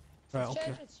 Yeah. Right, It's okay.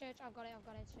 church, it's church. I've got it,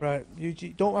 it's church. Right, you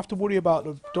don't have to worry about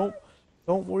the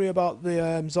don't worry about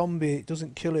the zombie. It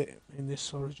doesn't kill it in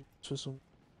this origin for some.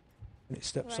 And it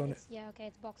steps Right, on it. yeah, okay,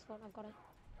 it's box front, I've got it.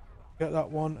 Get that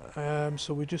one.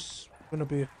 So we're just gonna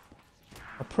be.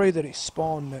 I pray that it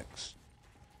spawn next.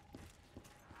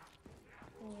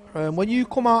 Yeah, When you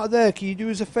come out of there, can you do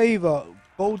us a favour?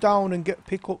 Go down and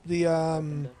pick up the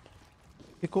oh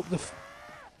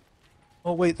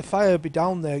wait, the fire will be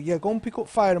down there. Yeah, go and pick up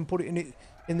fire and put it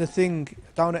in the thing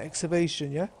down at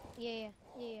excavation. Yeah. Yeah, I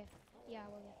will, yeah.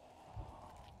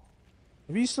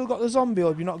 Have you still got the zombie, or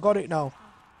have you not got it now?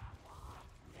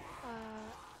 It's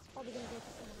probably gonna go to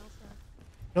someone else now.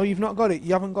 No, you've not got it.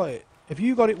 You haven't got it. Have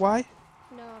you got it? Why?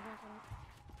 No, I've not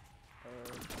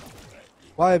got it.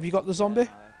 Why have you got the zombie? I'm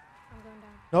going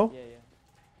down. No. Yeah.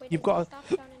 Wait, You've is got the a. stuff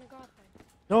down in the garden?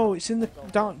 No, it's in the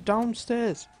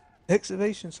downstairs.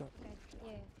 Excavation site.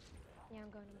 Okay, yeah, I'm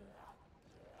going.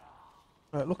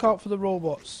 Right, look out for the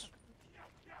robots.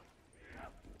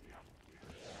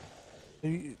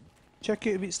 Check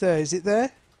it if it's there. Is it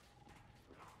there?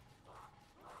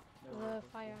 The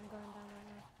fire, I'm going down right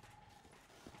now.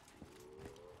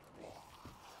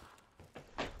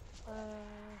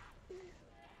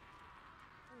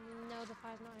 No, the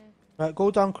fire's not here. Right,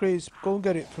 go down crazy. Go and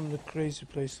get it from the crazy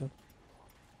place then.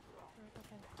 Right,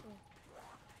 okay,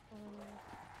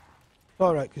 cool.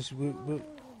 Alright, because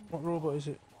what robot is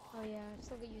it? Oh yeah, I've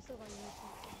still got you.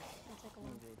 I'll take a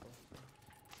one.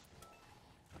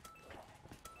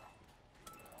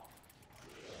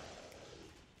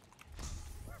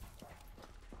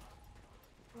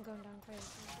 I'm going down crazy.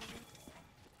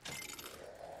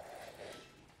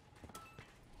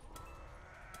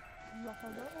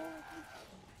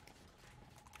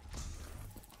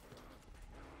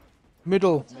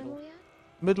 Middle. What time are we at?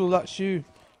 Middle, that's you.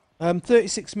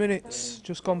 36 minutes.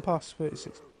 Just gone past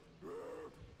 36.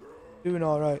 Doing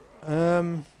alright.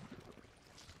 I've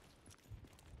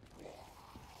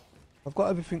got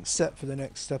everything set for the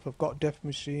next step. I've got death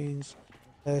machines,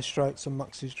 airstrikes and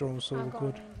Max's drones, so I've we're got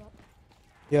good. range up.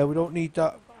 Yeah, we don't need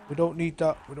that. We don't need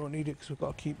that. We don't need it because we've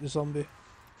got to keep the zombie.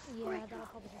 Yeah, that'll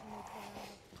probably just move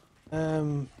to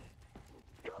around.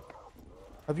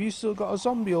 Have you still got a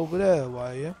zombie over there,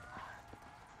 why, yeah?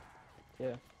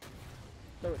 Yeah.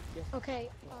 No, yes. Okay,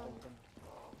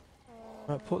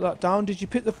 Right, put that down. Did you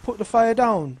put the fire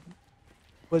down?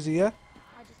 Was he, yeah?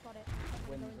 I just got it. I'm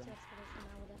going to excavation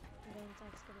now with it. I'm going to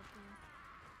excavation now.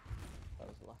 That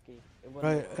was lucky. It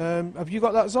wasn't Right, have you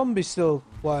got that zombie still?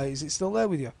 Why, is it still there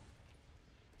with you?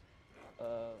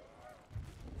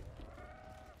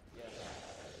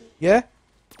 Yeah. Yeah?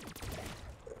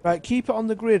 Right, keep it on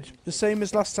the grid. The same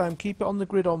as last time. Keep it on the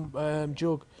grid on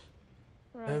Jug.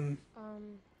 Right,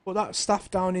 Put that staff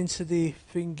down into the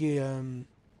thingy.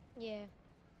 yeah.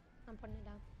 I'm putting it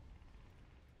down.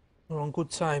 We're on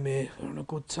good time here. We're on a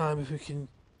good time. If we can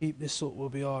keep this up, we'll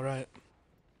be alright.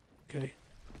 Okay.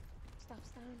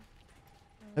 Stuff's down.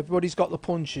 Everybody's got the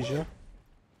punches, yeah?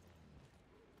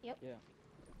 Yep. Yeah.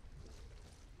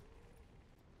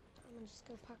 I'm gonna just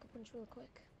go pack a punch real quick.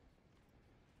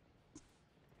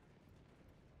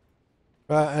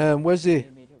 Right, where's he? You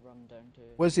need to run down to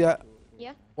Where's he at?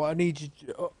 Yeah. What I need you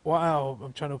to... wow,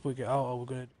 I'm trying to figure it out how we're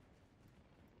going to...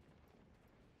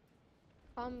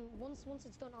 Once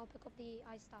it's done, I'll pick up the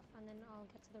ice staff and then I'll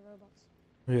get to the robots.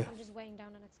 Yeah. I'm just weighing down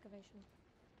an excavation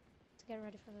to get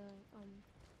ready for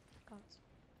the carts.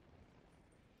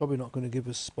 Probably not going to give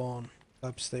us spawn.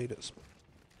 I've stayed at spawn.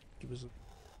 Give us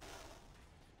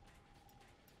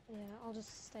Yeah, I'll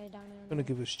just stay down here. going to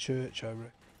give us church, I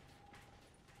reckon.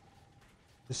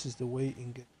 This is the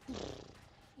waiting game.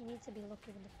 You need to be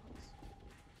lucky with the fox.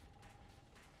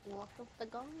 Walk off the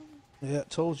gun. Yeah, I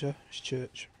told you. It's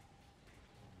church.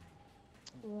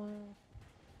 Wow.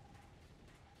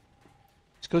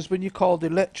 It's because when you called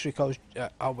electric, I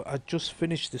just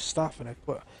finished the staff and I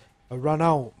ran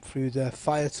out through the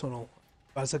fire tunnel.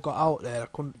 As I got out there, I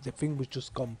couldn't. The thing was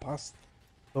just gone past.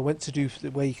 I went to do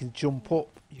where you can jump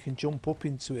up. You can jump up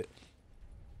into it.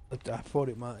 I thought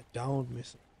it might have downed me.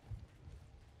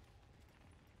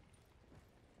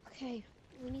 Okay,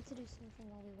 we need to do something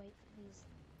while we wait for these.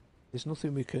 There's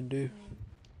nothing we can do.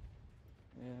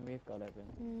 Yeah, we've got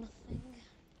everything. Nothing.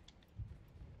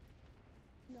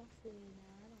 Nothing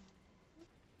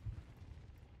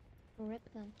at all. Rip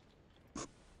then.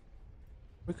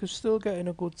 We could still get in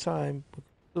a good time. We could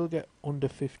still get under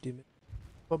 50 minutes.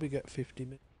 Probably get 50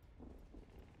 minutes.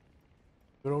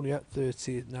 We're only at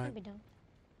 30 at I'll night. be done.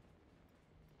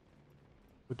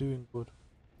 We're doing good.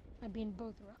 I've been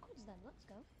both records then. Let's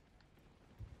go.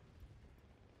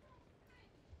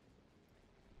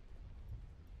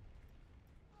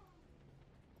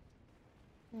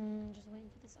 Just waiting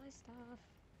for this ice stuff.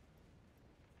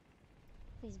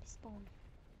 Please be spawned.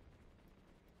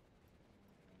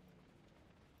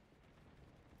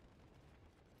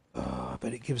 Oh, I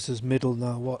bet it gives us middle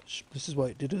now. Watch. This is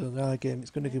what it did in our game.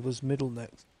 It's going to give us middle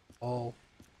next. All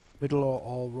middle or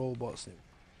all robots.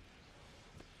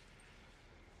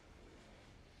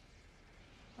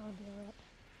 I'll be alright.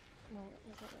 Well,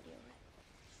 it's already alright.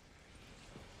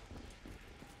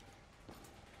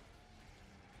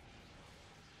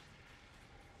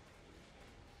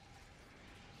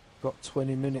 Got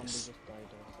 20 Zombie minutes. just died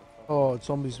also. Oh,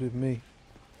 zombies with me.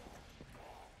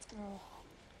 Oh.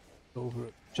 Over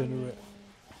at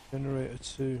generator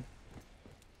 2.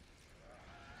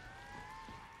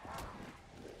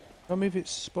 Tell me if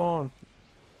it's spawn.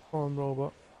 Spawn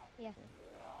robot. Yeah.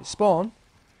 It's spawn?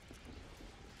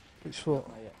 Which foot?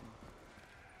 Not yet.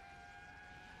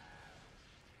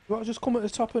 You want to just come at the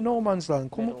top of no man's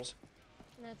land? Come Middle. up.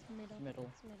 That's middle. Middle.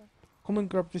 That's middle. Come and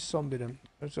grab this zombie then.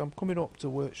 I'm coming up to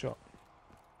workshop.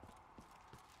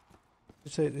 To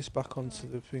take this back onto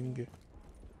the finger.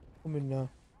 Come in now.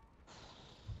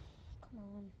 Come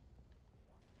on.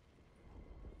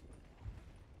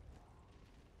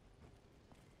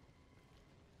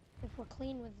 If we're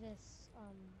clean with this,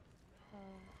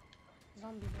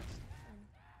 zombie list,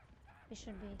 we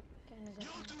should be getting a good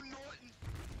one.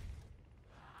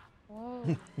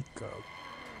 Whoa. God.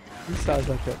 He sounds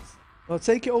like that. I'll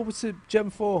take it over to Gem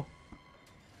 4.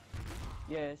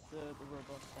 Yes, the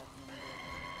robot set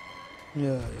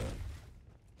Yeah, yeah.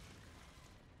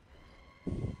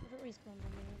 If it respawns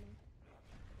on me,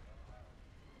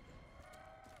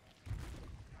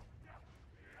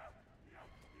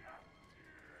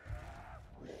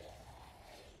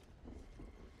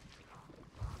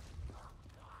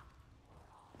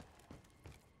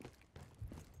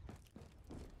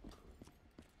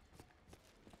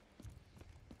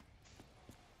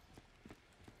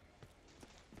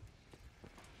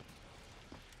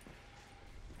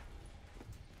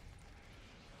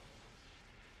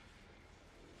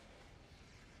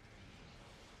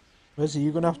 Wesley,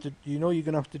 you're gonna have to. You know you're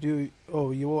gonna have to do.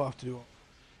 Oh, you won't have to do it.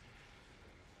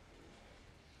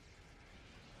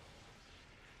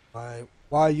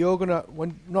 Why you're gonna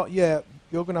not yet?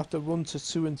 You're gonna have to run to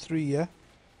 2 and 3, yeah.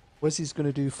 Wesley's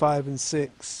gonna do 5 and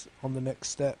 6 on the next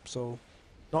step. So,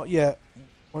 not yet.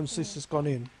 Once this has gone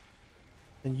in,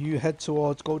 and you head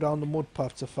towards, go down the mud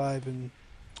path to 5 and,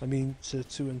 I mean to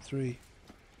 2 and 3.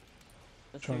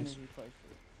 As soon as we play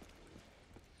through.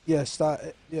 Yeah, start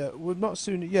it. Yeah, well, not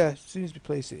soon. Yeah, as soon as we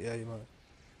place it, yeah, you might.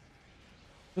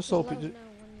 Just hope let us it know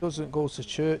when doesn't go to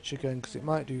church again, because it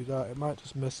might do that. It might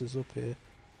just mess us up here.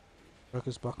 Drag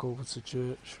us back over to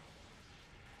church.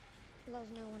 let us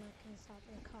know when I can start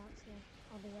the carts, yeah.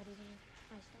 I'll be ready when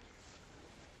I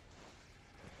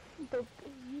start.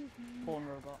 Spawn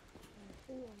robot.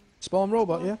 Spawn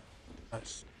robot, yeah?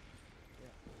 Nice.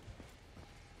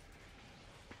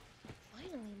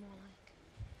 Finally, more like.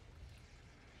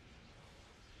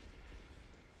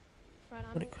 Right,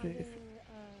 I'm But it could- doing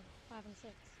 5 and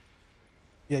 6.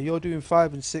 Yeah, you're doing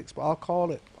 5 and 6, but I'll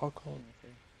call it. I'll call it.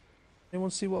 Okay.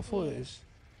 Anyone see what foot it Yeah. is?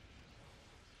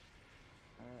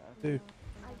 I Do.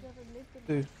 I got a little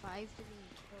Do. 5 to be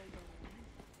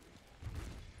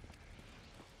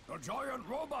The giant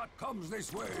robot comes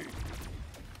this way.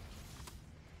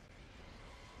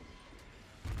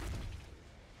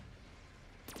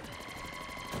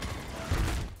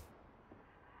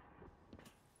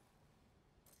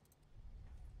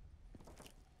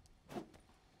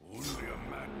 Only a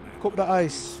madman Cup the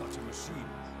ice. such a machine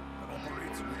that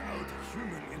operates without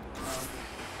human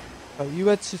input. You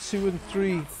head to 2 and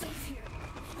 3.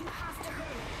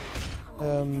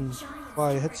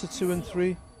 Why? Head to 2 and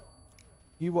 3.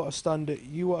 You want to stand at.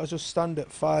 You want to just stand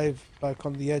at 5, like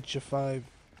on the edge of 5.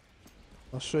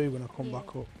 I'll show you when I come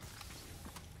back up.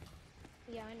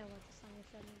 Yeah, I know what the song is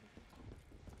said.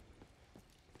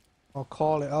 I'll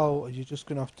call it out, and you're just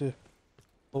gonna have to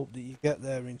hope that you get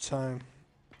there in time.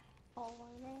 Oh,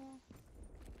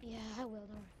 yeah, I will,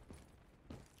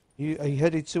 don't Are you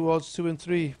headed towards 2 and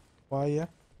 3? Why? Yeah.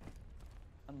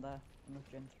 I'm there. I'm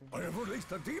with Gen 3. I have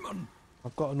released a demon.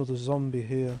 I've got another zombie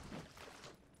here.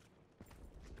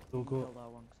 Still Kill go. that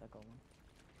one 'cause I got one.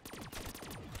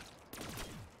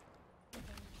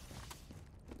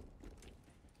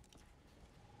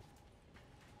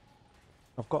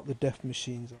 I've got the death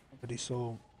machines already,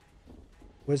 so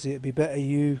Wesley, it'd be better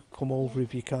you come over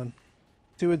if you can.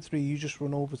 2 and 3, you just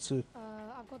run over to.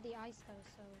 I've got the ice though,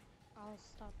 so I'll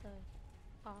start the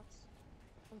parts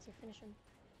once you finish them.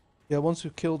 Yeah, once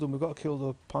we've killed them, we've got to kill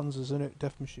the panzers, innit?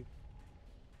 Death machine.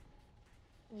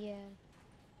 Yeah.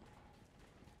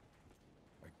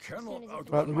 I cannot Right,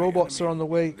 outrun Right, the my robots enemy. are on the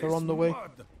way. They're This on the way.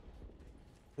 mud.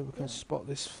 If we can spot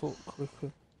this foot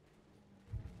quickly.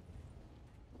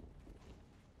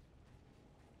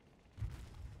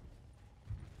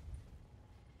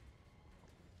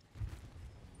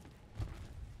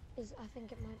 I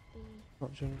think it might be.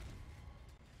 Not general.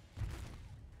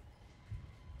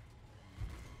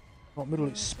 Not middle,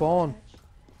 no, it's not spawn. church.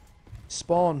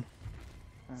 Spawn.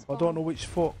 I don't Spawn. know which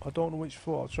foot. I don't know which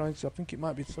foot. I'll try and see. I think it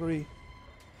might be 3.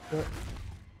 But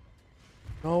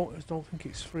no, I don't think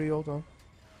it's 3. Hold on.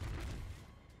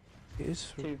 It is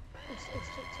 3. 2. It's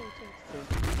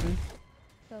two. 2.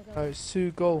 Go, go. Right, it's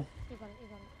 2. Go. You got it, you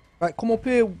got it. Right, come up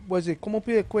here, Wesley. Come up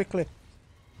here quickly.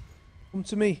 Come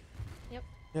to me. Yep.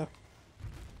 Yeah.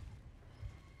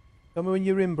 Tell me when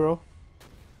you're in, bro.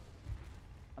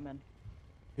 I'm in.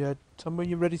 Yeah, tell me when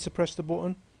you're ready to press the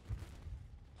button.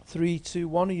 3, 2,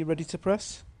 1. Are you ready to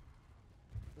press?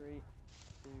 3,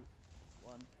 2,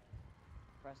 1.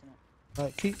 Pressing it.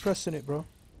 Right, keep pressing it, bro.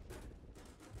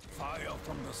 Fire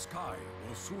from the sky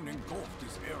will soon engulf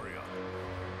this area.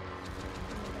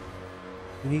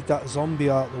 You need that zombie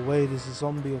out of the way. There's a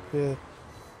zombie up here.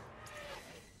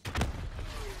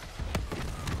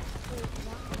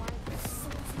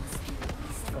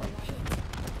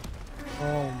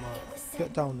 Oh my.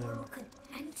 Get down there, Max. Could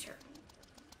enter.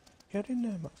 Get in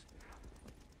there, Max.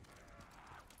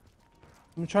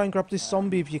 I'm gonna try and grab this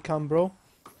zombie if you can, bro.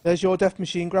 There's your death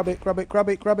machine. Grab it, grab it, grab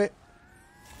it, grab it.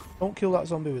 Don't kill that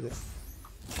zombie with it.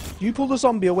 You pull the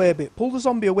zombie away a bit. Pull the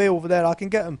zombie away over there. I can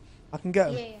get him. I can get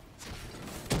him. Yeah, yeah.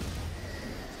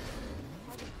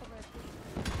 I'll just cover it.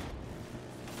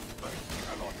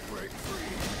 Cannot break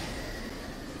free.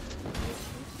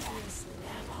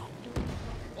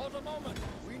 For the moment,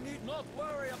 we need not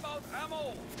worry about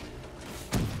ammo.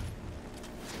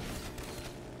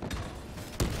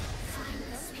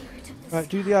 Right,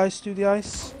 do the ice, do the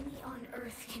ice. Only on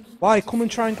Earth can he. Why? Come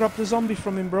and try and grab the zombie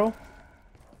from him, bro.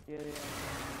 Yeah, yeah.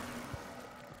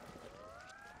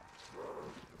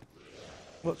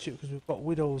 Watch it, because we've got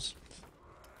widows.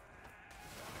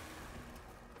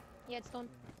 Yeah, it's done.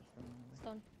 It's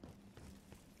done.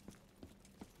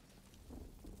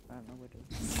 I don't know what to do.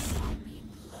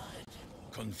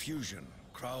 Confusion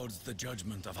crowds the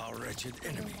judgment of our wretched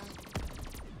You're enemy. going down.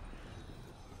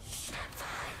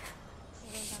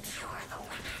 You're going down.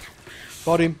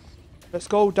 Got him. Let's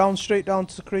go down, straight down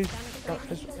to the crease. Down at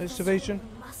the Excavation.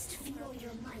 Must feel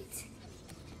your might.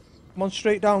 Come on,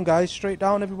 straight down, guys. Straight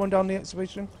down. Everyone down the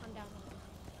excavation. I'm down.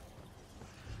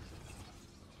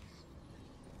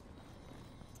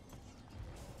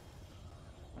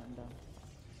 I'm down.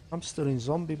 I'm still in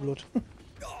zombie blood. Well,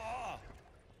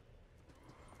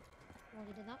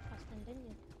 you did that fast then, didn't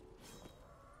you?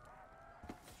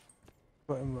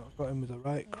 got him with the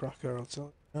right cracker, I'll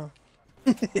tell you now.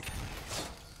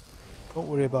 Don't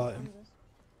worry about him.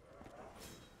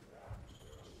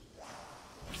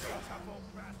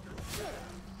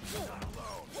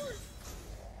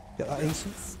 Get that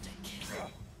instant.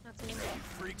 That's an injury.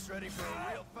 Freaks ready for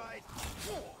a real fight?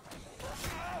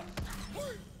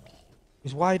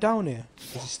 He's why down here?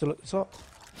 Is he still at the top?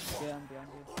 Yeah, I'm behind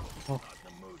you. Not in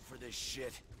the mood for this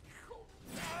shit.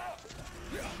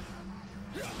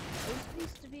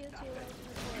 Used to be able to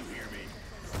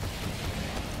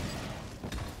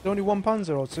Is there only 1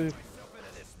 panzer or 2?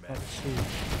 Oh, 2.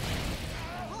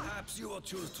 Perhaps you will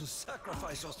choose to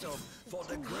sacrifice yourself for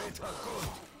the greater good.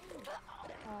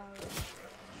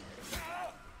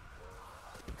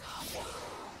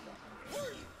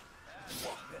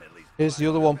 Here's the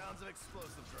other one. Pounds of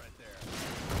explosives right there.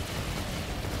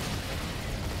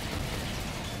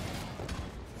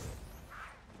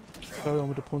 Carry on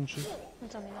with the punches.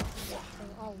 That's on me, that's on me.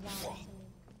 Oh wow, that's on me.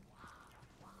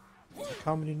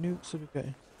 How many nukes are we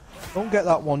getting? Don't get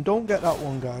that one. Don't get that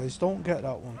one, guys. Don't get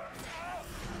that one.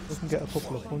 We can get a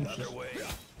couple of punches.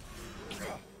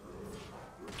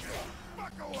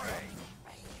 Fuck away!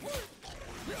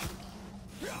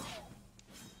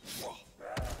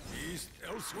 East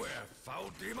elsewhere, foul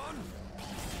demon.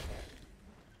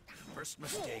 First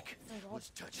mistake was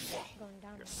touching me. Going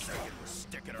down. Your second was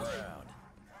sticking around.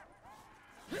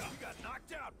 You got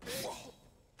knocked out, bitch!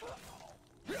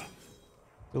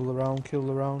 Kill the round, kill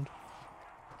the round.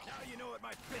 Now you know what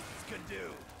my fists can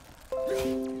do.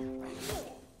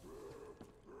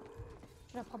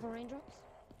 Should I pop a raindrops?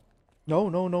 No,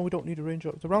 no, no, we don't need a range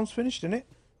up. The round's finished, isn't it?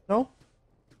 No?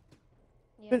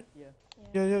 Yeah. Fin-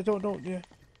 Yeah, don't, yeah.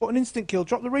 Put an instant kill.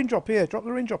 Drop the raindrop here. Drop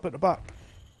the raindrop at the back.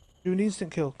 Do an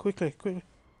instant kill. Quickly, quickly.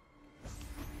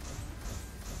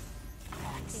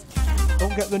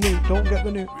 Don't get the nuke. Don't get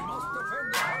the nuke. We must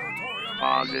defend the territory of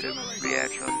our Positive generation.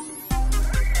 reaction.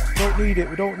 don't need it.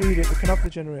 We don't need it. We can have the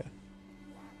generator.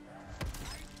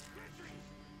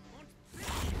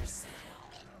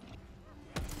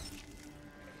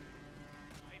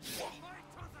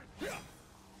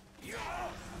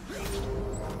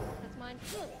 That's mine.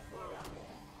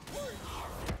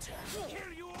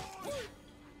 Kill you all!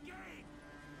 Game!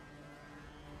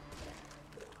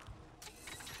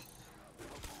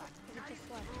 Is it just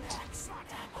left?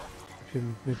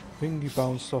 My thingy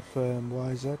bounced off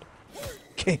YZ.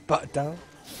 Came back down.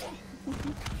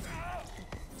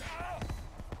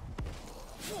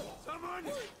 Someone!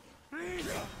 Please!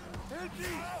 Help me!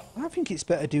 I think it's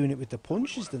better doing it with the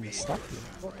punches than the stabbing.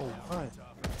 What all right.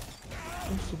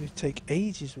 Seems to take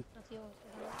ages with. That's yours.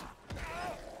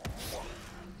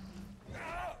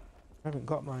 I haven't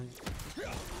got mine. You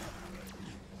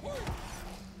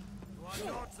are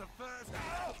not the first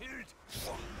killed.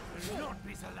 Will not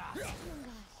be the last.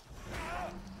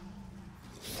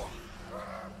 I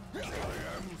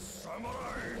am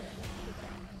samurai.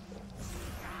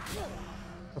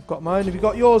 I've got mine. Have you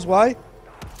got yours? Why?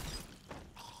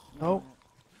 No.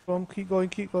 Come on, keep going,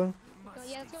 keep going.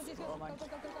 Yeah, let's go, let's go. Go, go, go,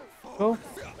 go, Go.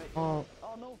 Oh,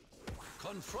 Oh no!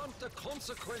 Confront the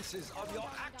consequences of your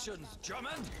actions,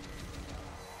 German!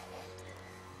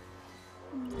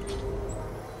 We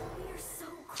are so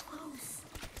close.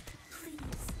 Please,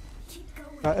 keep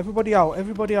going. right, everybody out,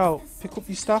 everybody out. Pick up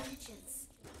your stuff.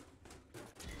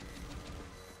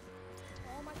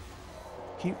 Oh my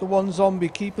Keep the one zombie,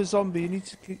 keep a zombie. You need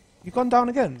to keep... You gone down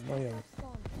again? Oh yeah.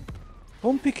 God. Go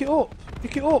and pick it up.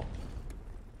 Pick it up.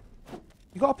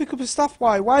 You gotta pick up his staff.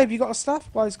 Why have you got a staff?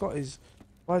 Why's got his?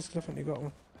 Why's definitely got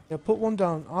one? Yeah, put one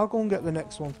down. I'll go and get the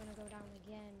next one. I'm gonna go down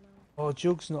again now. Oh,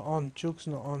 Jug's not on. Jug's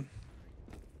not on.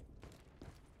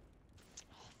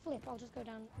 Flip, I'll just go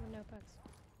down with no perks.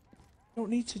 You don't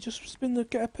need to just spin the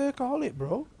get a perkaholic,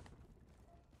 bro.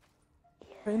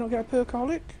 Can you not get a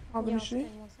perkaholic out of the Yeah, I'll machine?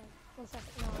 spin 1 sec. 1 second.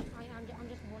 No, I'm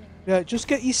just running. Yeah, just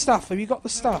get your staff. Have you got the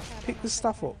staff? okay, Pick okay, the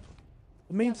staff okay. up.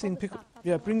 The main Yeah, I've got thing, the pick staff, up. that's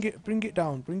Yeah, what I bring it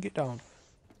down. Bring it down.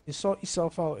 You sort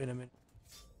yourself out in a minute.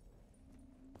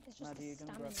 It's just Maddie, the you can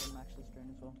grab stamina. the Max's turn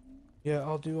as well. Yeah,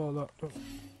 I'll do all that. Don't-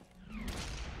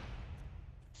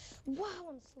 Wow,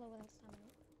 I'm slow with that stamina.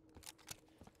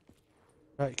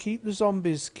 Right, keep the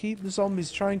zombies. Keep the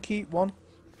zombies. Try and keep one.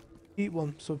 Keep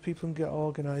one so people can get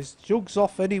organised. Jug's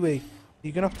off anyway.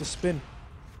 You're gonna have to spin.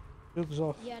 Jug's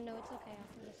off. Yeah, no, it's okay. I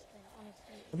can just spin,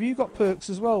 honestly. Have you got perks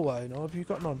as well, Wayne, or have you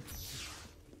got none?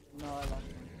 No, I lost him.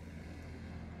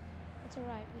 It's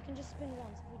alright. We can just spin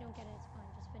once. If we don't get it, it's fine.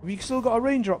 Just spin. Have you still got a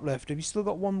raindrop left? Have you still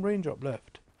got one raindrop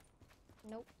left?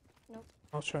 Nope. Nope.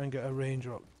 I'll try and get a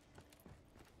raindrop.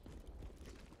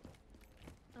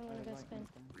 I'm gonna go spin.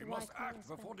 We Why must can't I act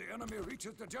spin? before the enemy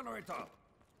reaches the generator.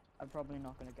 I'm probably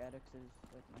not gonna get it because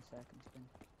it's like my second spin.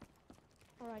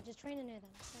 Alright, just train in there then.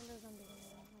 Train those zombies in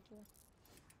there. Like you were.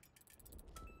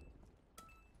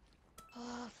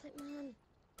 Oh, flip man.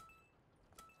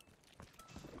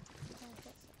 Oh,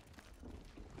 that's...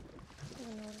 I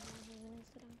don't know what it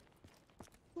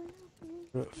is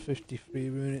We're at 53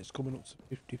 minutes, coming up to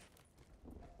 50.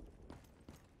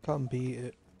 Can't beat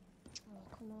it. Oh,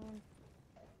 come on.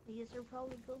 These are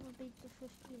probably gonna beat the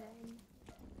 59.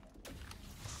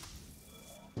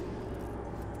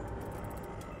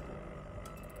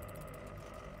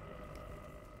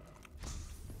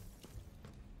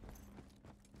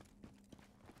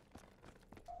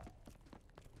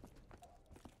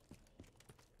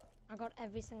 I got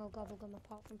every single gobble gum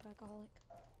apart from Perkaholic.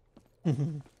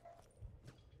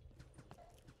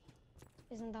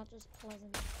 Isn't that just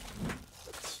pleasant?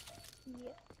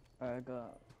 Yeah. I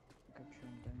got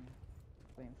trained down here.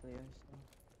 Waiting for the ice stuff.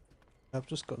 I've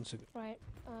just gotten to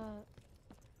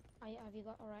Right, have you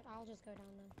got, alright, I'll just go down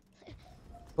then.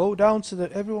 go down to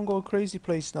the. Everyone go crazy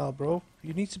place now, bro.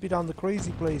 You need to be down the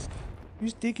crazy place.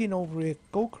 Who's digging over here?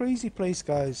 Go crazy place,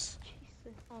 guys.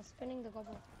 Jesus. I was spinning the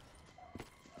gobble.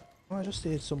 Oh, I just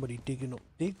heard somebody digging up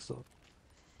digs. Though.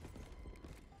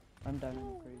 I'm down in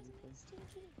No, the crazy it's place.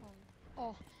 STG hole.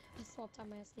 Oh, I swapped out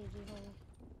my STG hole.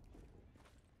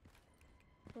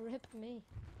 Rip me.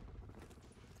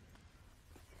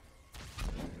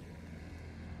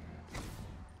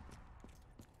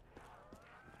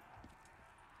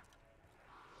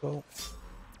 Go. So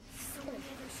many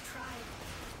others tried.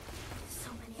 So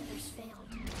many others failed.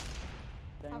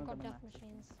 Then I've we're got gonna death max it.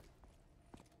 machines.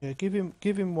 Yeah, give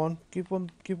him one. Give one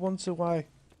to Y.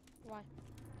 Why?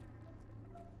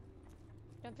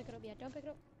 Don't pick it up yet. Don't pick it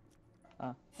up.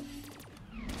 Ah. Oh, I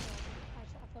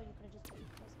thought you could have just put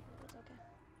it close. It's okay.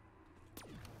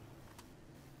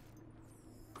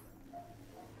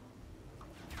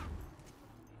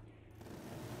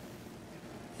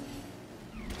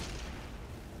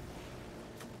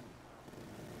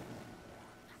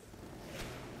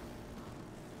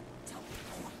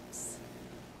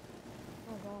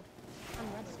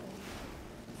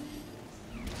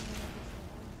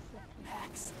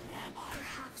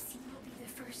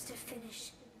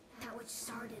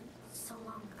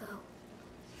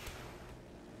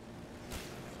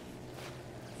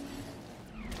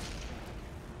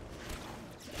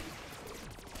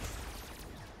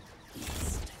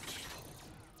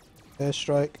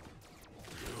 Airstrike.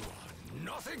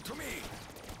 Nothing to me.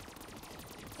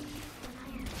 When I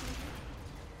am defeated,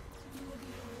 you will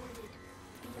be rewarded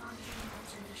beyond your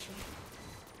imagination.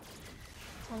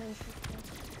 On instant kill.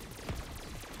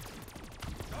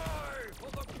 Die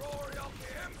for the glory of the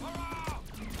Emperor!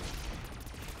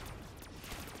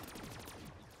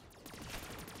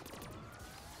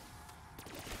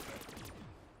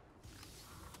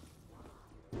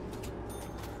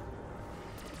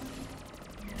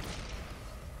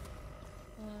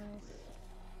 Nice.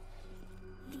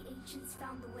 The ancients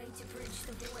found the way to bridge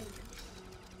the void,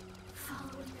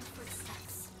 following their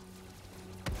footsteps.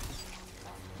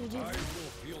 GG. I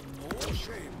will feel no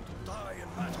shame to die in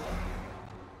battle.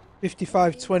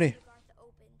 55-20.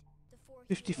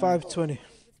 55-20. 4 minutes.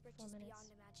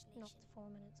 Knocked 4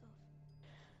 minutes off.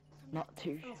 Not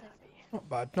too I'll shabby. take Not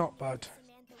bad, not bad.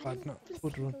 I Bad, not didn't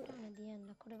good run. slow down at the end.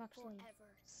 I could have actually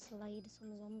slayed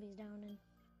some zombies down and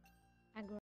aggro